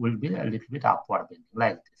will be a little bit upward bending,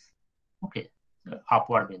 like this. Okay,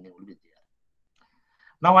 upward bending will be there.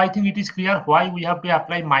 Now I think it is clear why we have to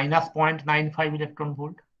apply minus 0.95 electron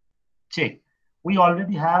volt. Check. We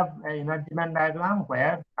already have an energy band diagram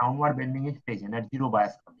where downward bending is present at zero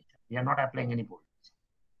bias condition. We are not applying any voltage.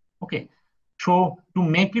 Okay. So to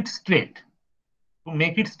make it straight,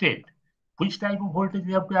 which type of voltage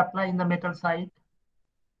we have to apply in the metal side?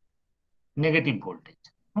 Negative voltage.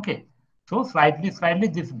 Okay. So slightly,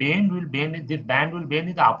 this band will bend in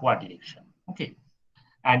the upward direction. Okay.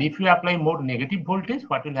 And if you apply more negative voltage,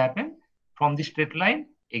 what will happen? From the straight line,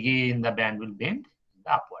 again the band will bend in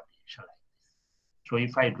the upward direction like this. So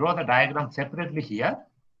if I draw the diagram separately here,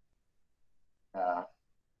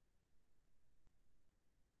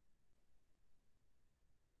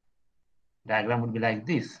 diagram would be like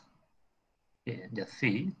this. Okay, just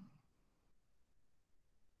see.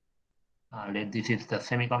 This is the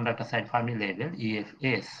semiconductor side Fermi level,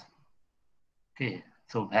 EFS. Okay,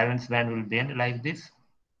 so valence band will bend like this.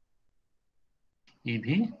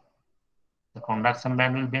 EV, the conduction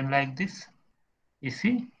band will bend like this.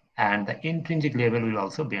 EC, and the intrinsic level will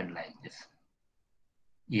also bend like this.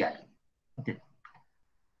 EI. Okay.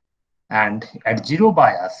 And at zero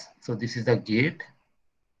bias, so this is the gate,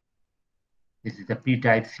 this is the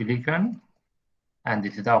p-type silicon, and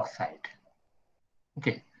this is the oxide.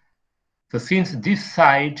 Okay. So since this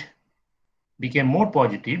side became more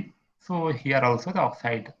positive, so here also the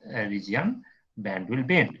oxide region band will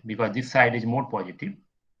bend because this side is more positive.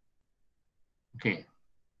 Okay,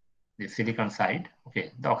 the silicon side,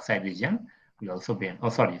 okay, the oxide region will also bend. Oh,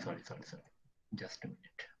 sorry. Just a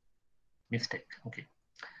minute. Mistake. Okay.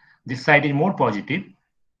 This side is more positive.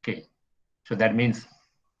 Okay. So that means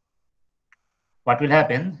what will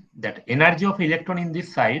happen, that energy of electron in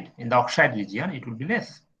this side, in the oxide region, it will be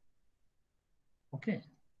less. Okay.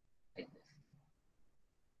 Like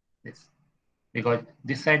this. Because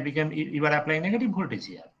this side became, you are applying negative voltage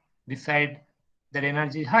here. This side, the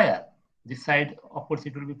energy is higher. This side, of course,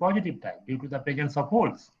 it will be positive type due to the presence of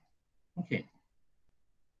holes. Okay.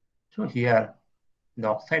 So here, in the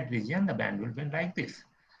oxide region, the band will bend like this.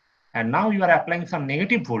 And now you are applying some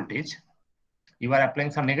negative voltage. You are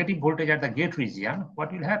applying some negative voltage at the gate region.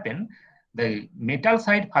 What will happen? The metal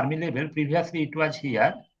side Fermi level, previously it was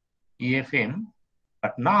here, EFM,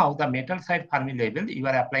 but now the metal side Fermi level, you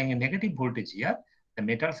are applying a negative voltage here. The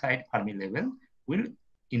metal side Fermi level will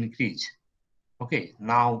increase. Okay,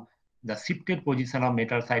 now the shifted position of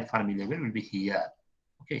metal side Fermi level will be here.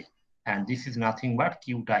 Okay, and this is nothing but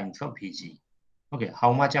Q times of Vg. Okay,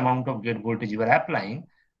 how much amount of gate voltage you are applying,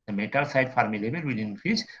 the metal side Fermi level will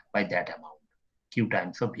increase by that amount, Q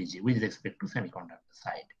times of Vg, with respect to semiconductor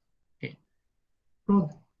side. Okay, so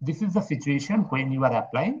this is the situation when you are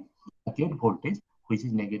applying gate voltage, which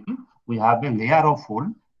is negative. We have a layer of hole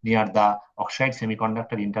near the oxide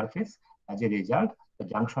semiconductor interface. As a result, the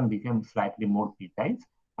junction became slightly more p-type,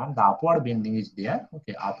 and the upward bending is there.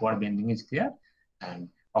 Okay, upward bending is there, and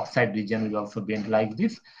oxide region will also bend like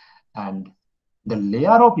this, and the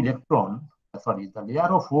layer of electron, the layer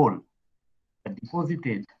of hole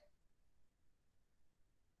deposited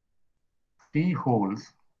free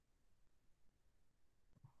holes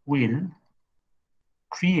will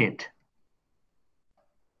create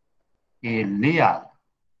a layer.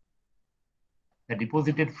 The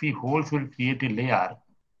deposited free holes will create a layer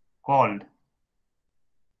called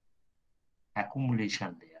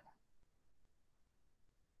accumulation layer.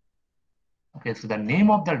 Okay, so the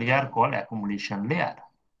name of the layer called accumulation layer.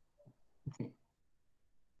 Okay.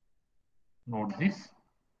 Note this,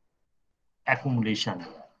 accumulation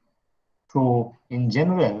layer. So in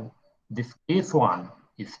general, this case one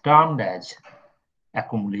is termed as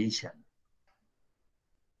accumulation.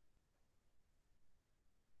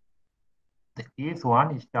 The case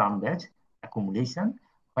one is termed as accumulation,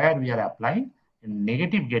 where we are applying a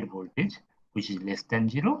negative gate voltage, which is less than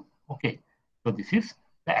 0. Okay, so this is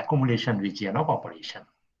the accumulation region of operation.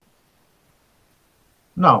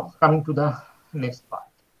 Now, coming to the next part.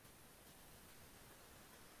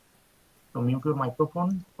 So mute your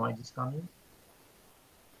microphone, noise is coming.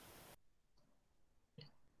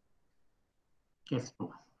 Case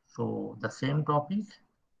 2. So the same topic,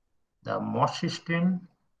 the MOS system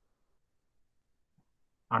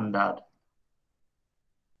under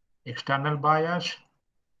external bias.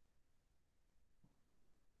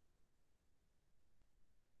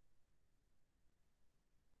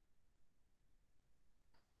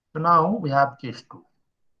 So now we have case 2,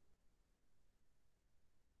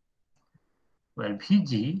 where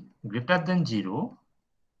Vg greater than 0,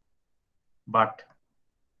 but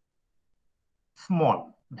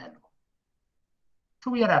small value.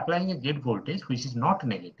 So we are applying a gate voltage which is not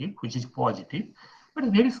negative, which is positive, but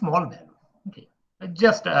a very small value. Okay,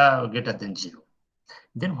 just greater than 0.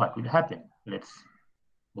 Then what will happen? Let's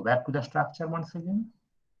go back to the structure once again.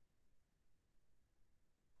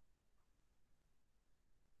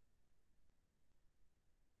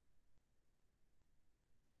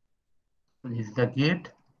 So this is the gate.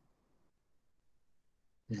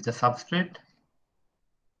 This is the substrate.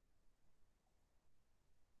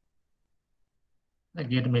 The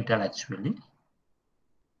gate metal actually.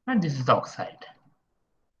 And this is the oxide.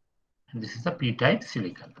 And this is the p-type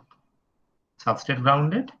silicon. Substrate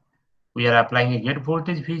grounded. We are applying a gate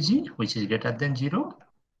voltage Vg, which is greater than 0,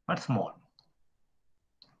 but small.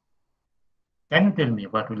 Can you tell me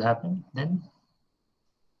what will happen then?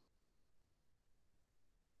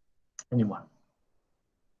 Anyone?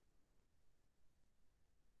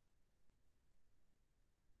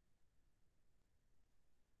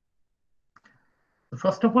 So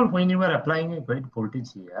first of all, when you are applying a gate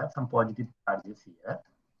voltage here, some positive charges here,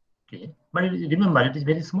 okay, but remember it is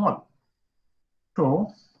very small.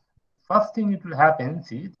 So first thing it will happen,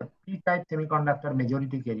 see, the p-type semiconductor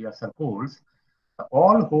majority carriers are holes,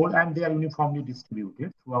 all hole, and they are uniformly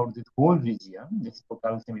distributed throughout this whole region, this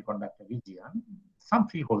total semiconductor region. Some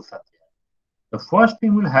free holes are there. The first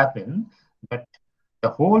thing will happen that the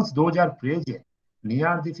holes, those are present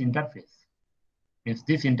near this interface, means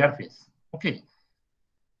this interface. Okay.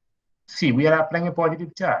 See, we are applying a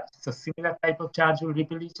positive charge. So similar type of charge will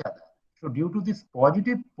repel each other. So due to this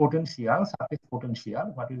positive potential, surface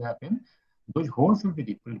potential, what will happen? those holes will be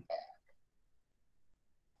rippled back.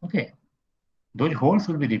 Okay, those holes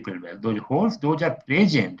will be rippled back. Those holes, those are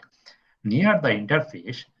present near the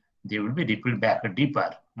interface, they will be rippled back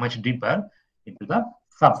deeper, much deeper into the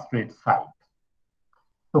substrate side.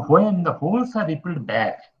 So when the holes are rippled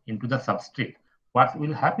back into the substrate, what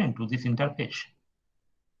will happen to this interface?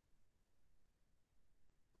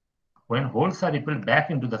 When holes are rippled back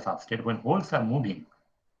into the substrate, when holes are moving,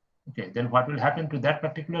 okay, then what will happen to that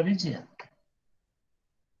particular region?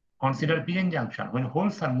 Consider p-n junction. When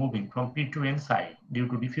holes are moving from p to n side due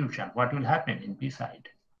to diffusion, what will happen in p side?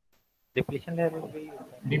 Depletion layer will be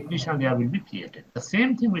Depletion layer will be created. The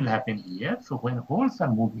same thing will happen here. So when holes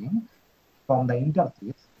are moving from the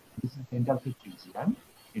interface, this is the interface region,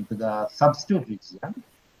 into the substrate region,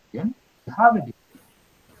 then we have a depletion.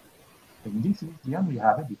 In this region, we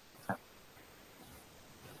have a depletion.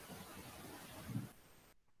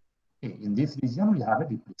 Okay, in this region, we have a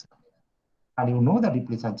depletion. And you know the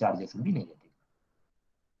depletion charges will be negative.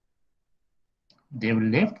 They will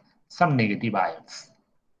left some negative ions.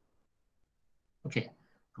 Okay,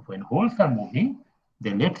 so when holes are moving,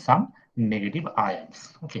 they left some negative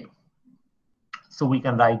ions. Okay, so we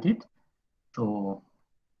can write it. So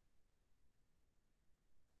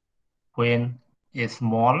when a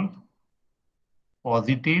small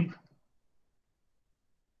positive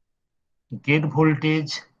gate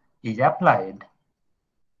voltage is applied,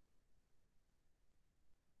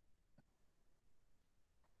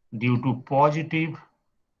 due to positive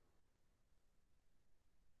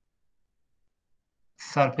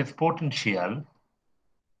surface potential,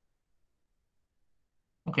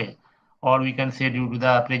 okay, or we can say due to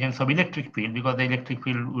the presence of electric field, because the electric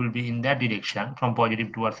field will be in that direction from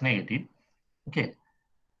positive towards negative. Okay,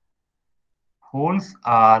 holes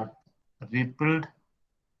are rippled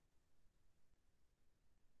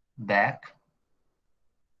back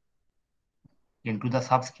into the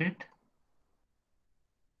substrate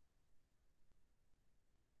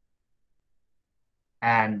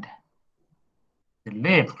and the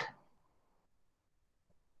left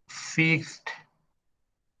fixed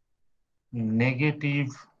negative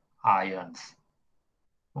ions,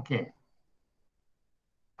 okay,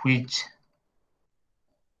 which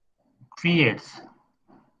creates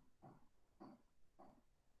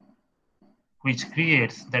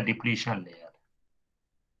the depletion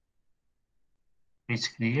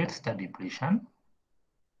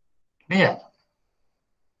layer.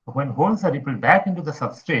 When holes are rippled back into the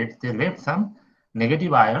substrate, they left some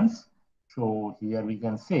negative ions. So here we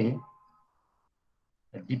can say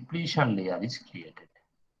a depletion layer is created.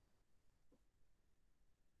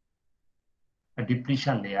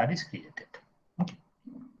 Okay.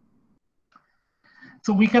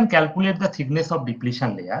 So we can calculate the thickness of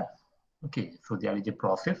depletion layer. Okay, so there is a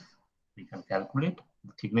process. We can calculate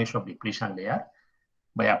the thickness of depletion layer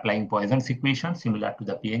by applying Poisson's equation similar to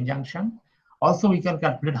the p-n junction. Also, we can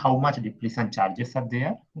calculate how much depletion charges are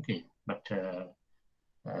there. Okay, but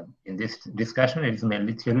in this discussion, it is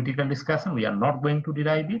mainly theoretical discussion. We are not going to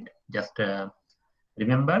derive it. Just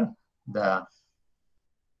remember the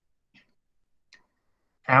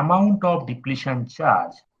amount of depletion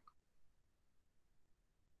charge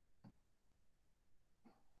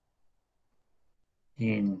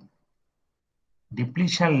in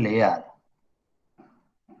depletion layer.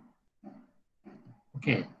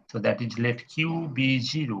 Okay, so that is let Q be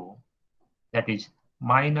 0. That is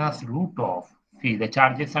minus root of, see the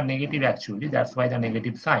charges are negative actually, that's why the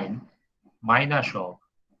negative sign, minus of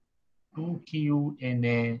 2Q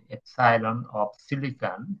Na epsilon of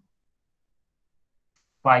silicon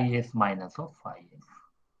phi s minus of phi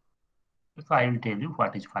f. So I will tell you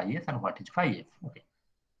what is phi s and what is phi f. Okay.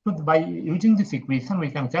 So by using this equation, we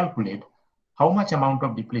can calculate how much amount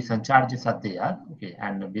of depletion charges are there. Okay,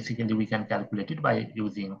 and basically we can calculate it by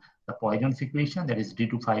using the Poisson's equation, that is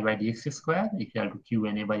d2 phi by dx square equal to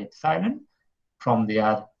Qna by epsilon. From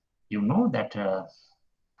there, you know that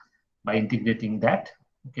by integrating that,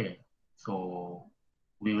 okay, so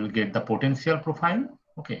we will get the potential profile.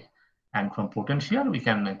 Okay, and from potential we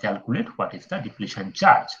can calculate what is the depletion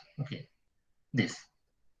charge. Okay, this.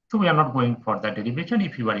 So we are not going for the derivation.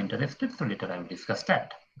 If you are interested, so later I will discuss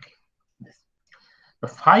that. Okay. This. The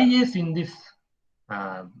phi s in this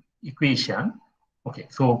equation. Okay,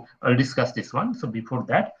 so I'll discuss this one. So before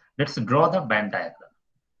that, let's draw the band diagram.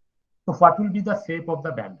 So what will be the shape of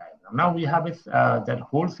the band diagram? Now we have that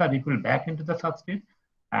holes are rippled back into the substrate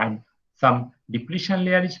and some depletion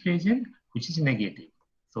layer is present, which is negative.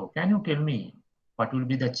 So can you tell me what will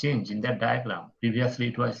be the change in that diagram? Previously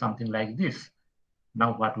it was something like this.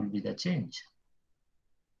 Now what will be the change?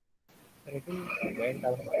 it will went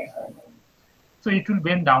down. So it will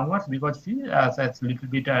bend downwards because see, as little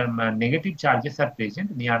bit negative charges are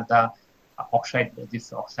present near the oxide,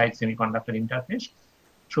 this oxide semiconductor interface.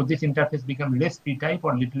 So this interface become less p-type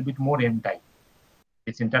or little bit more n-type.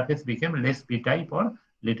 This interface became less p-type or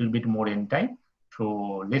little bit more n-type.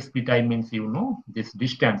 So less p-type means, you know, this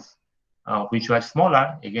distance which was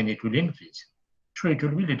smaller, again it will increase. So it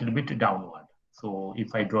will be little bit downward. So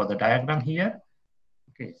if I draw the diagram here,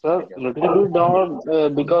 okay. Sir, little bit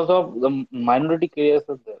downward because of the minority carriers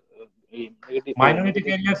are there. Minority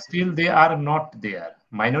carrier still they are not there.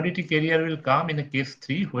 Minority carrier will come in a case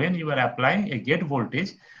 3 when you are applying a gate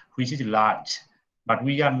voltage which is large. But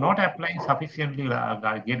we are not applying sufficiently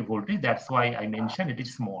gate voltage. That's why I mentioned it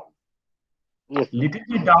is small. Yes, Little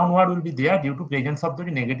bit downward will be there due to presence of the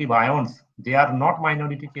negative ions. They are not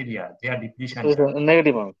minority carrier. They are depletion. yes,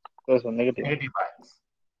 negative ions. Yes, negative. Negative ions.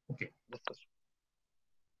 Okay. Yes, sir.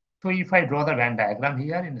 So if I draw the Venn diagram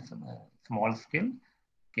here in a small scale,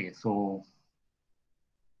 okay, so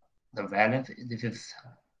the valence, this is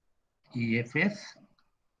EFS.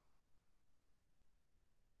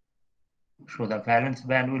 So the valence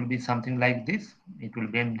band will be something like this. It will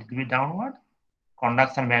bend a little bit downward.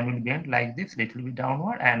 Conduction band will bend like this, little bit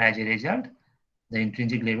downward, and as a result, the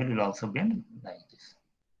intrinsic level will also bend like this.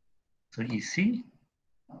 So EC,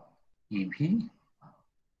 EV,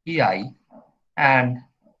 EI, and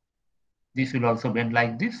this will also bend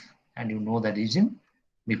like this, and you know the reason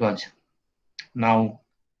because now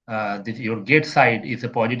your gate side is a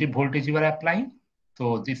positive voltage you are applying.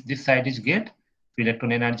 So this side is gate. So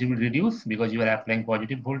electron energy will reduce because you are applying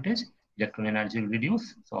positive voltage. Electron energy will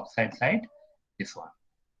reduce. So oxide side, this one.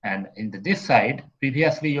 And in this side,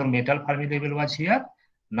 previously your metal Fermi level was here.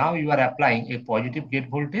 Now you are applying a positive gate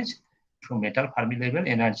voltage. So metal Fermi level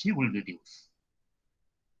energy will reduce.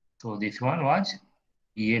 So this one was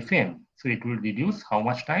EFM. So it will reduce how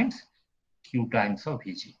much times? Q times of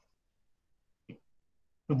Vg.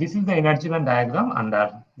 So this is the energy band diagram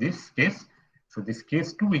under this case. So this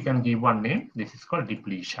case 2, we can give one name. This is called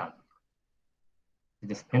depletion.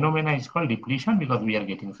 This phenomena is called depletion because we are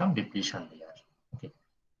getting some depletion here. Okay.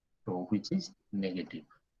 So which is negative.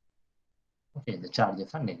 Okay, the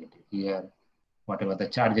charges are negative. Here, whatever the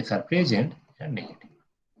charges are present, they are negative.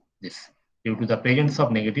 This due to the presence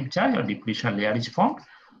of negative charge or depletion layer is formed.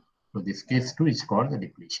 So this case 2 is called the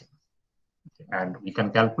depletion. And we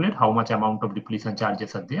can calculate how much amount of depletion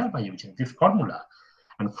charges are there by using this formula.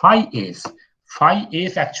 And phi S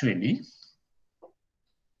actually,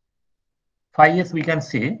 phi S we can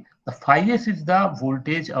say the phi S is the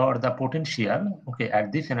voltage or the potential, okay,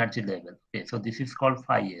 at this energy level. Okay, so this is called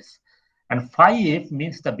phi S. And phi F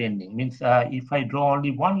means the bending, means if I draw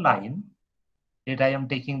only one line, that I am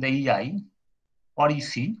taking the EI or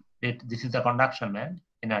EC, that this is the conduction band,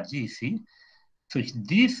 energy EC. So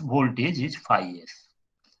this voltage is phi S.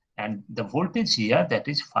 And the voltage here, that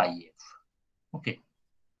is phi F. Okay.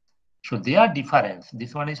 So their difference,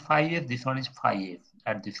 this one is phi S, this one is phi F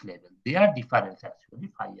at this level. Their difference actually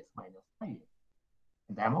phi S minus phi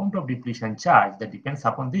F. The amount of depletion charge that depends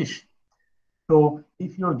upon this. So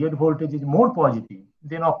if your gate voltage is more positive,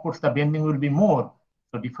 then of course the bending will be more.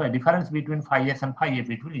 So difference between phi S and phi F,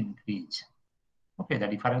 it will increase. Okay, the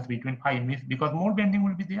difference between phi means because more bending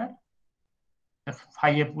will be there. The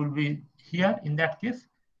phi F will be here in that case.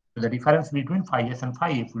 So the difference between phi S and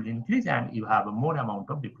phi F will increase and you have a more amount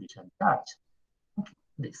of depletion charge. Okay,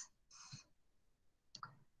 this.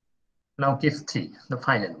 Now case 3, the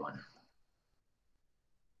final one.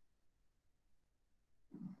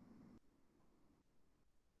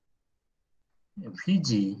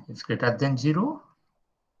 Vg is greater than 0,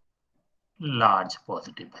 large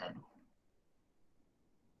positive value.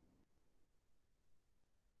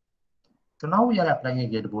 So now we are applying a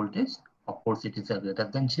gate voltage. Of course, it is a greater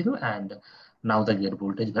than 0, and now the gate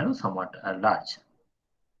voltage value somewhat large.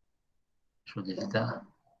 So this is the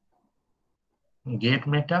gate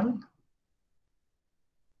metal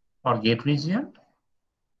or gate region.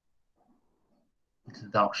 This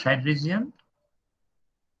is the oxide region.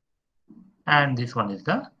 And this one is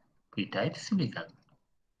the p-type silicon.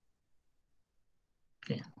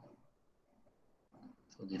 Okay.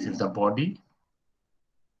 So this is the body.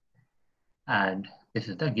 And this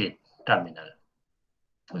is the gate terminal.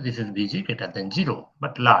 So this is Vg greater than 0,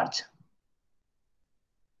 but large.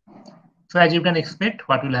 So as you can expect,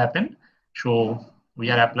 what will happen? So we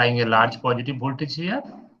are applying a large positive voltage here.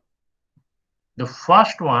 The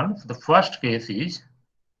first one, the first case is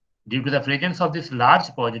due to the presence of this large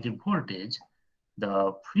positive voltage,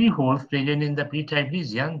 the free holes present in the p-type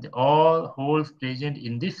region, all holes present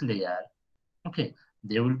in this layer, okay,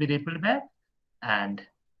 they will be repelled back and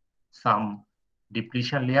some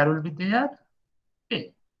depletion layer will be there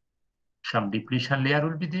Okay, some depletion layer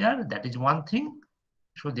will be there. That is one thing.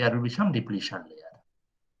 So there will be some depletion layer.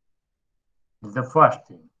 This is the first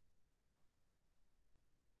thing.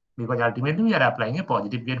 Because ultimately we are applying a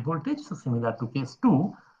positive gate voltage. So similar to case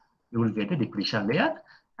 2, you will get a depletion layer.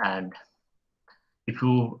 And if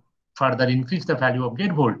you further increase the value of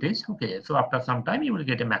gate voltage, okay, so after some time you will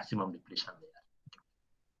get a maximum depletion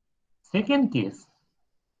layer. Second case,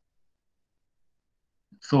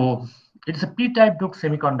 so it's a p-type doped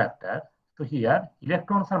semiconductor. So here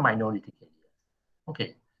electrons are minority carriers.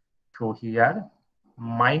 Okay, so here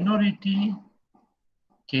minority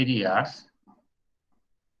carriers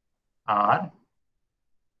are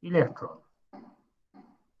electron.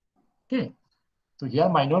 Okay, so here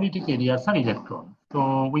minority carriers are electron.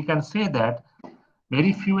 So we can say that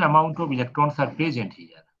very few amount of electrons are present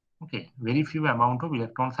here. Okay, very few amount of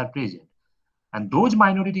electrons are present. And those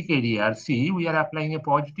minority carriers, see, we are applying a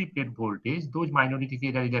positive gate voltage. Those minority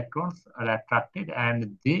carrier electrons are attracted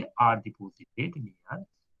and they are deposited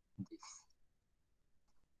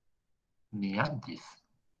near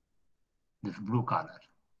this blue color,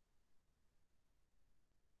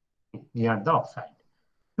 near the oxide.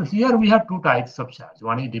 So here we have two types of charge.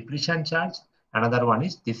 One is depletion charge. Another one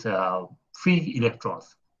is this free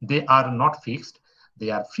electrons. They are not fixed. They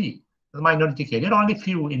are free. The minority carrier, only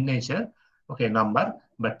few in nature. Okay, number,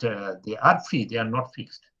 but they are free. They are not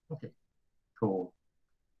fixed. Okay, so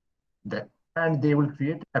that, and they will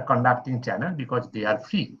create a conducting channel because they are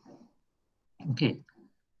free. Okay,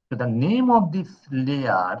 so the name of this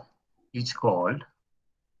layer is called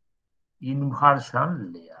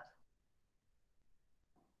inversion layer.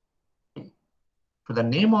 Okay. So the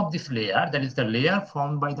name of this layer, that is the layer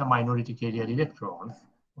formed by the minority carrier electrons.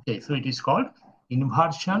 Okay, so it is called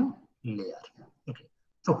inversion layer. Okay,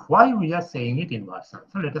 so why we are saying it inversion?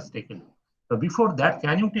 So let us take a look. So before that,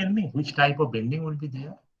 can you tell me which type of bending will be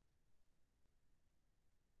there?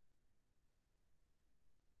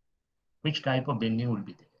 Which type of bending will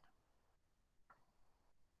be there?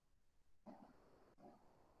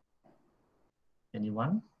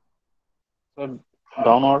 Anyone? So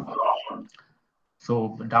downward.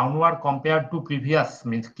 So downward compared to previous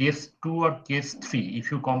means case 2 or case 3,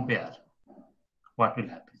 if you compare, what will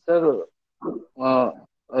happen? Sir,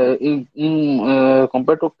 in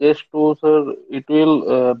compared to case 2, sir, it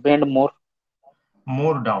will bend more.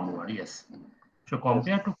 More downward, yes. So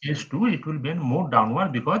compared to case 2, it will bend more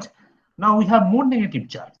downward because now we have more negative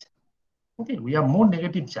charge. Okay, we have more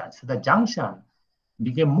negative charge. So the junction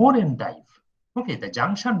became more n-type. Okay, the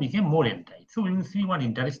junction became more n-type. So we will see one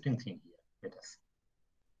interesting thing here. Let us.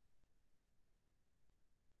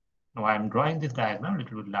 Now I am drawing this diagram a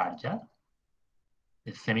little bit larger.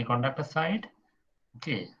 This semiconductor side.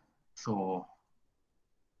 Okay, so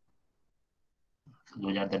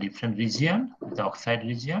those are the different region, the oxide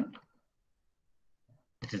region.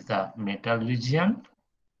 This is the metal region.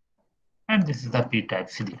 And this is the p-type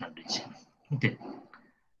silicon region. Okay,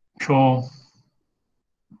 so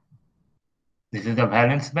this is the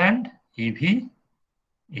valence band, EV.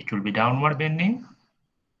 It will be downward bending.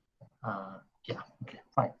 Yeah, okay,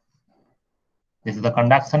 fine. This is the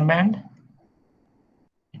conduction band.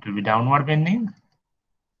 It will be downward bending.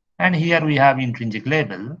 And here we have intrinsic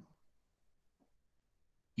label,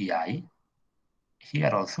 EI. Here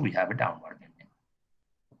also we have a downward bending,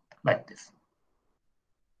 like this.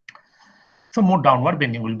 So more downward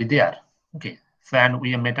bending will be there. Okay, so and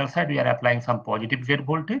we are metal side, we are applying some positive gate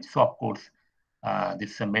voltage. So of course,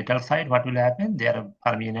 this metal side, what will happen? Their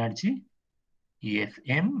Fermi energy,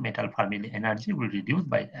 EFM, metal Fermi energy will reduce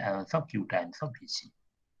by some Q times of Vc.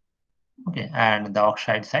 Okay, and the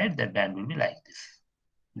oxide side, that band will be like this.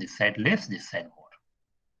 This side less, this side more.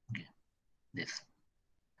 Okay, this.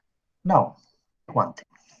 Now, one thing.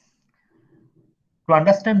 To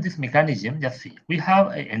understand this mechanism, just see, we have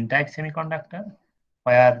an n-type semiconductor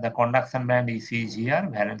where the conduction band EC is here,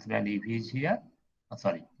 valence band EV is here.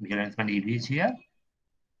 Sorry, valence band EV is here.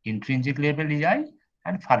 Intrinsic level EI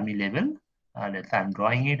and Fermi level. I'm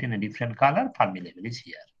drawing it in a different color. Fermi level is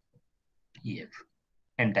here. EF,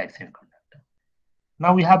 n-type semiconductor.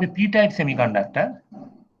 Now we have a p-type semiconductor.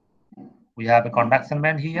 We have a conduction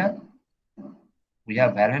band here. We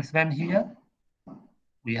have valence band here.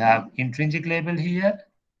 We have intrinsic level here.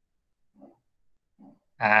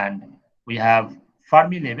 And we have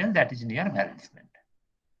Fermi level that is near valence band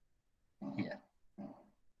here.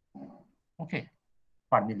 Okay,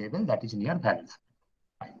 Fermi level that is near valence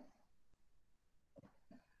band.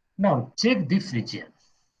 Now check this region.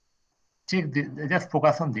 Check this, just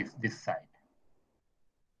focus on this side.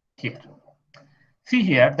 Here. See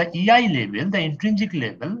here, the EI level, the intrinsic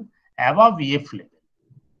level above EF level.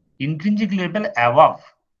 intrinsic level above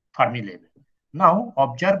Fermi level. Now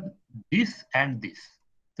observe this and this.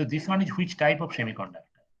 So this one is which type of semiconductor?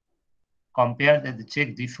 Compare the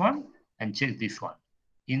check this one and check this one.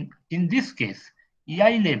 In this case,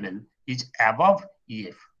 EI level is above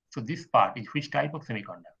EF. So this part is which type of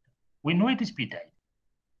semiconductor? We know it is P type.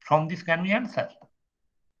 From this, can we answer?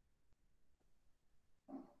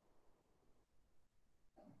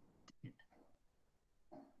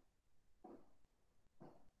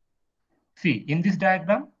 See, in this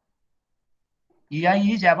diagram, EI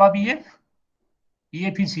is above EF,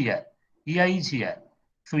 EF is here, EI is here.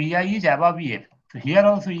 So EI is above EF. So here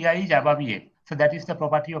also EI is above EF. So that is the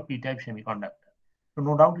property of P-type semiconductor. So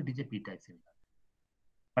no doubt it is a P-type semiconductor.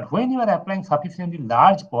 But when you are applying sufficiently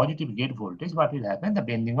large positive gate voltage, what will happen? The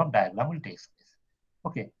bending of diagram will take place.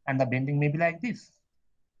 Okay, and the bending may be like this.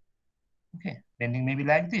 Okay, bending may be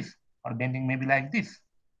like this, or bending may be like this.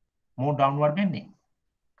 More downward bending.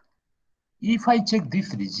 If I check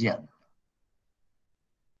this region,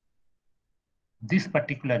 this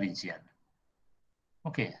particular region,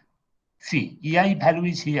 okay, see, EI value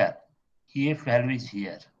is here, EF value is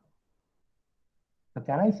here. So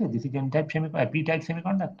can I say this is N-type P-type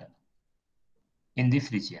semiconductor in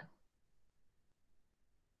this region?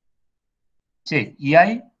 Check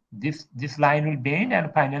EI, this line will bend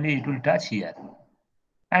and finally it will touch here.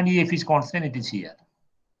 And EF is constant, it is here.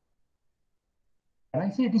 Can I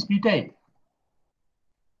say it is P-type?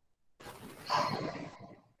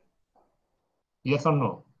 Yes or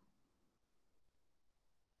no?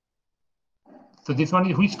 So this one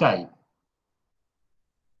is which type?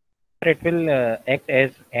 It will act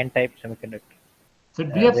as N-type semiconductor. So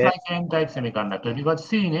it behaves like N-type semiconductor, because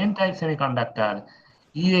see, in N-type semiconductor,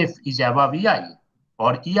 EF is above EI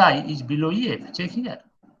or EI is below EF. Check here.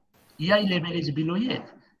 EI level is below EF.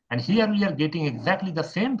 And here we are getting exactly the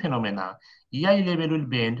same phenomena. EI level will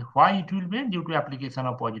bend. Why it will bend? Due to application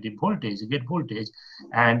of positive voltage, gate voltage.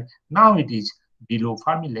 And now it is below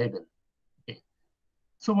Fermi level. Okay.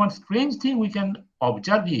 So one strange thing we can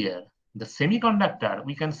observe here, the semiconductor,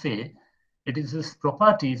 we can say, it is this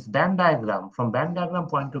properties band diagram. From band diagram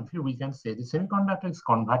point of view, we can say the semiconductor is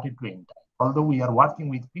converted to N-type. Although we are working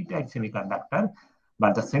with P-type semiconductor,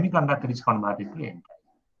 but the semiconductor is converted to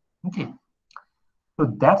N-type. Okay.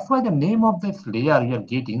 So that's why the name of this layer you are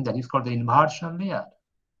getting, that is called the inversion layer.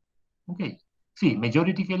 Okay. See,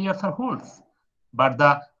 majority carriers are holes, but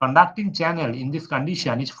the conducting channel in this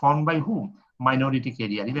condition is formed by whom? Minority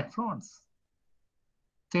carrier electrons.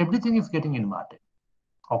 So everything is getting inverted,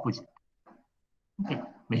 opposite. Okay.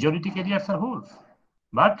 Majority carriers are holes,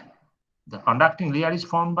 but the conducting layer is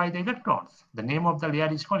formed by the electrons. The name of the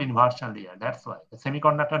layer is called inversion layer. That's why the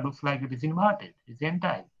semiconductor looks like it is inverted. It's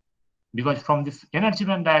N-type. Because from this energy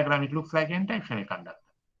band diagram, it looks like N-type semiconductor.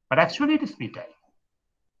 But actually it is P-type.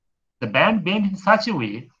 The band bent in such a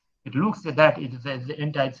way, it looks that it is an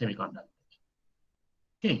N-type semiconductor.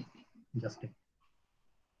 Okay, just a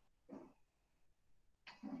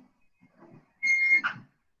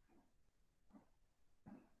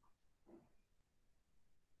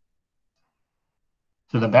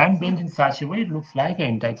So the band bent in such a way, it looks like an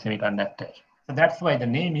N-type semiconductor. So that's why the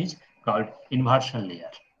name is called inversion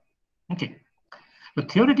layer. Okay. So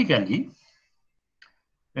theoretically,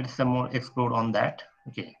 let's some more explore on that.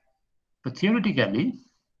 Okay. So theoretically,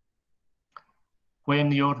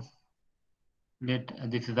 when your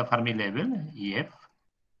this is the Fermi level, EF,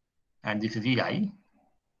 and this is EI,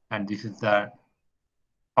 and this is the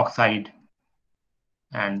oxide,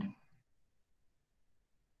 and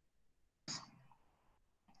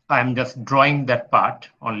I'm just drawing that part,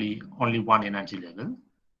 only one energy level,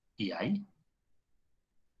 EI.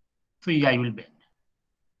 So EI will bend.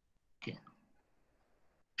 Okay.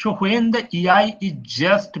 So when the EI is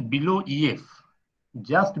just below EF,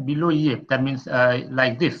 that means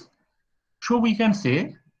like this. So we can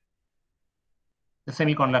say the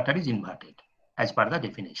semiconductor is inverted as per the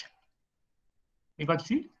definition. Because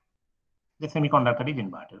see, the semiconductor is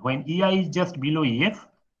inverted. When EI is just below EF,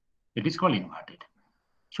 it is called inverted.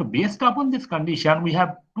 So based upon this condition, we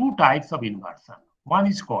have two types of inversion. One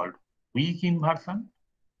is called weak inversion,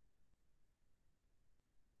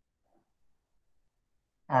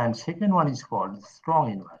 and second one is called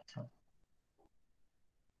strong inversion.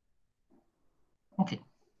 Okay.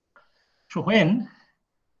 So when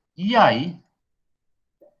EI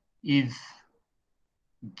is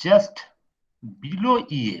just below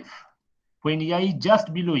EF, when EI is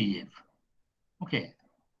just below EF, okay,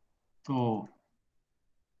 so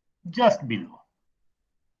just below,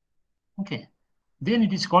 okay, then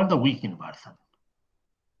it is called the weak inversion.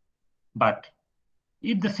 But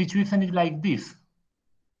if the situation is like this,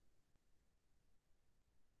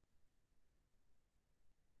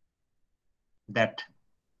 that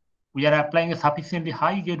we are applying a sufficiently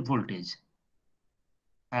high gate voltage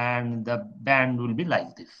and the band will be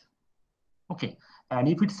like this. Okay, and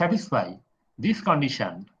if it satisfies this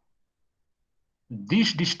condition,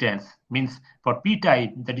 this distance means for p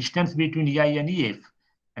type, the distance between EI and EF,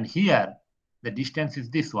 and here the distance is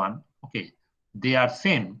this one. Okay, they are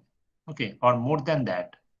same, okay, or more than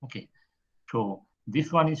that. Okay, so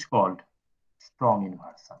this one is called strong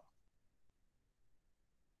inversion.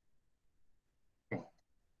 Okay,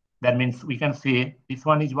 that means we can say this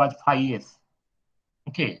one was phi s.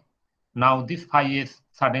 Okay, now this phi s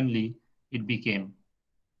suddenly it became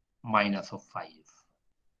minus of phi s.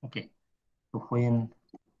 Okay, so when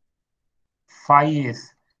phi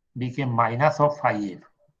s became minus of phi f,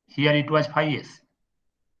 here it was phi s.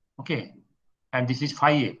 Okay, and this is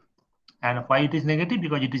phi f, and why it is negative?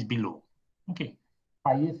 Because it is below. Okay,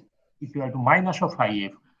 phi s equal to minus of phi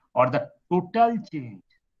f, or the total change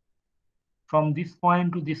from this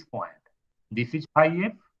point to this point. This is phi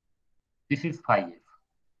f, this is phi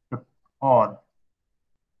f, or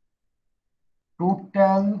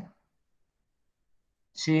total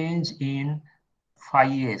change in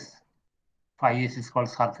phi s. Phi s is called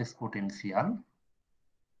surface potential.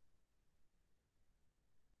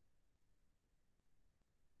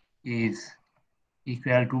 Is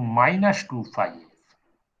equal to minus 2 phi f.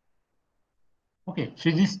 Okay,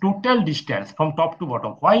 so this total distance from top to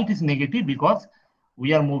bottom. Why it is negative? Because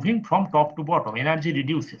we are moving from top to bottom. Energy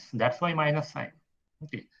reduces. That's why minus sign.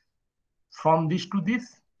 Okay, from this to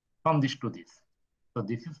this, from this to this. So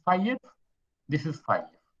this is phi f, this is phi f.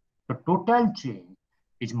 The total change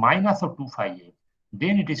is minus of 2 phi f.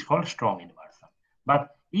 Then it is called strong inversion.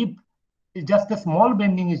 But if just a small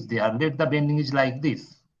bending is there, let the bending is like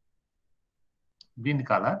this. Green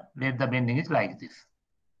color, let the bending is like this.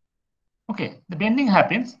 Okay, the bending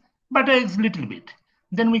happens, but it's little bit.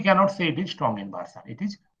 Then we cannot say it is strong inversion. It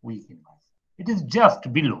is weak inversion. It is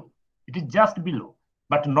just below. It is just below,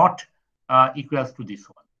 but not equals to this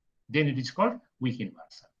one. Then it is called weak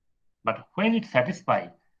inversion. But when it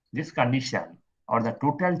satisfies this condition, or the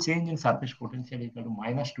total change in surface potential equal to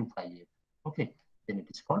minus 2 phi f, okay, then it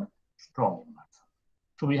is called strong inversion.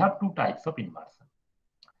 So we have two types of inversion.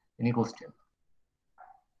 Any question?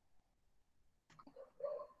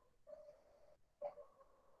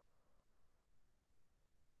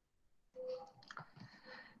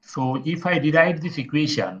 So if I rewrite this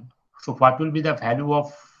equation, so what will be the value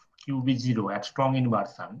of QB0 at strong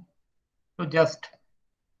inversion? So just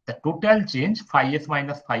the total change, phi s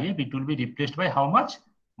minus phi f, it will be replaced by how much?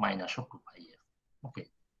 Minus of 2 phi f. Okay.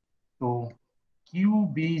 So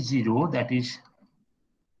QB0, that is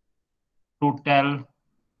total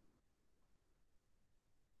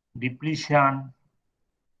depletion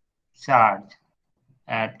charge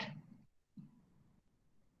at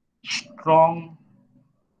strong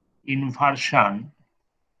inversion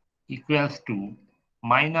equals to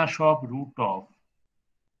minus of root of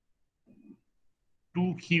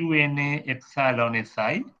 2QNA epsilon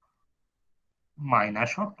SI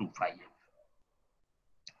minus of 2 phi f.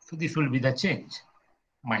 So this will be the change,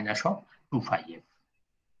 minus of 2 phi f.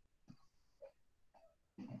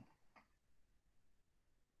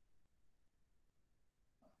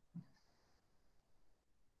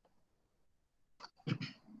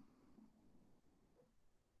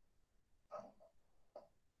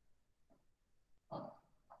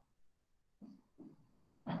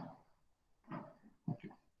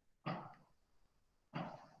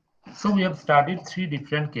 So we have studied three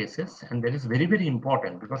different cases, and that is very, very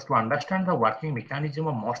important, because to understand the working mechanism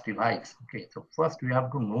of MOS device, okay, so first we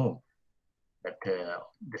have to know that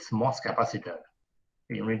this MOS capacitor,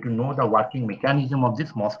 you need to know the working mechanism of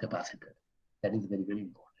this MOS capacitor. That is very, very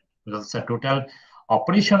important, because the total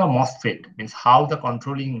operation of MOSFET means how the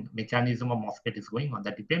controlling mechanism of MOSFET is going on.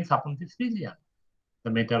 That depends upon this region, the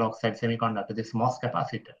metal oxide semiconductor, this MOS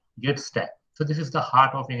capacitor, gate stack. So this is the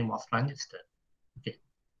heart of any MOS transistor. Okay.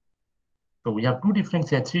 So we have three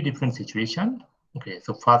different situations. Okay,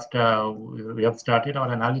 so first we have started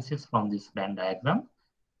our analysis from this band diagram.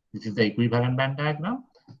 This is the equivalent band diagram.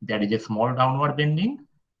 There is a small downward bending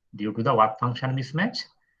due to the work function mismatch,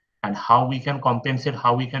 and how we can compensate,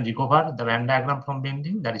 how we can recover the band diagram from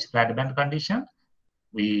bending, that is flat band condition.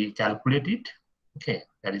 We calculate it. Okay,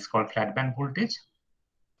 that is called flat band voltage.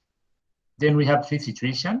 Then we have three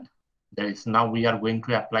situations. There is now we are going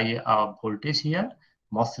to apply a voltage here.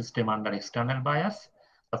 MOS system under external bias.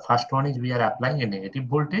 The first one is we are applying a negative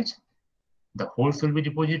voltage. The holes will be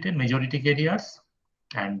deposited, majority carriers,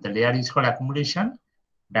 and the layer is called accumulation.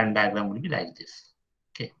 Band diagram will be like this.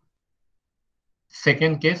 Okay.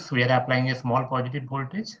 Second case, we are applying a small positive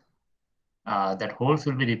voltage. That holes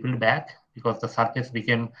will be repelled back because the surface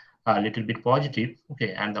became a little bit positive,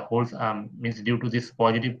 okay, and the holes means due to this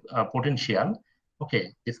positive potential,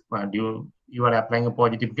 okay, this you are applying a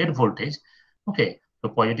positive gate voltage, okay, so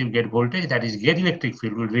positive gate voltage, that is gate electric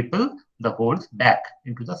field, will repel the holes back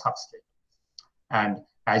into the substrate, and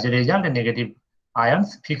as a result, the negative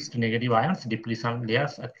ions, fixed negative ions, depletion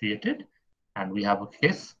layers are created, and we have a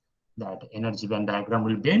case that energy band diagram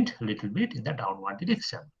will bend a little bit in the downward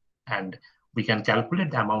direction, and we can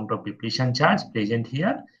calculate the amount of depletion charge present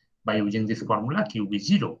here by using this formula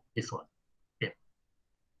QB0, this one. Okay.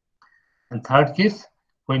 And third case,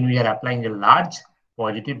 when we are applying a large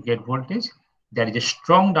positive gate voltage, there is a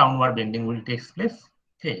strong downward bending will take place.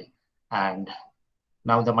 Okay, and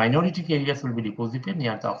now the minority carriers will be deposited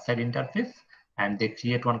near the oxide interface, and they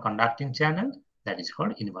create one conducting channel that is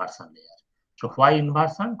called inversion layer. So why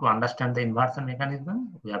inversion? To understand the inversion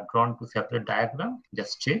mechanism, we have drawn two separate diagrams.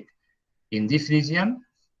 Just check. In this region,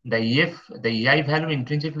 the EI value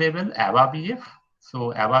intrinsic level above EF.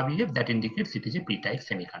 So above EF, that indicates it is a p-type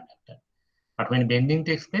semiconductor. But when bending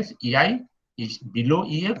takes place, EI is below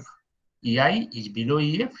EF. EI is below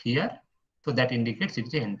EF here. So that indicates it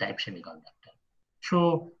is an n-type semiconductor.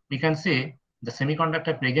 So we can say the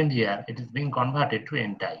semiconductor present here, it is being converted to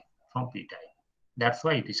n-type from p-type. That's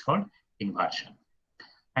why it is called inversion.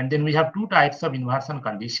 And then we have two types of inversion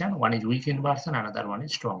condition. One is weak inversion, another one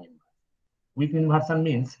is strong inversion. Weak inversion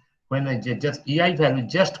means when I just EI value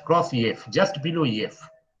just cross EF, just below EF,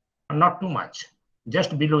 not too much,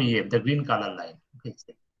 just below EF, the green color line. Okay,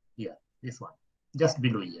 here, this one, just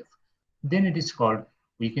below EF. Then it is called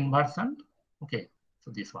weak inversion. Okay,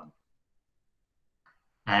 so this one.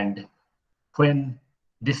 And when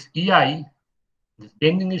this EI, this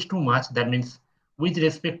bending is too much, that means with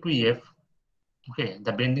respect to EF, okay,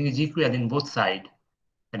 the bending is equal in both sides.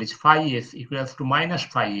 That is phi S equals to minus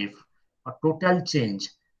phi F. A total change,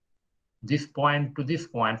 this point to this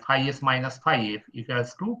point, phi S minus phi F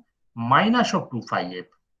equals to minus of 2 phi F.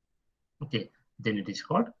 Okay, then it is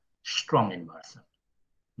called strong inversion.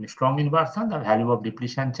 In strong inversion, the value of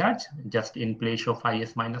depletion charge, just in place of phi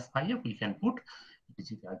S minus phi F, we can put it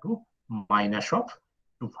is equal to minus of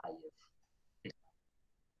 2 phi F. Okay.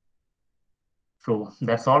 So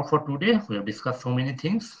that's all for today. We have discussed so many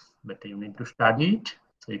things, but you need to study it.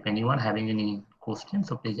 So if anyone having any questions,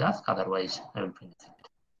 so please ask, otherwise I will finish it.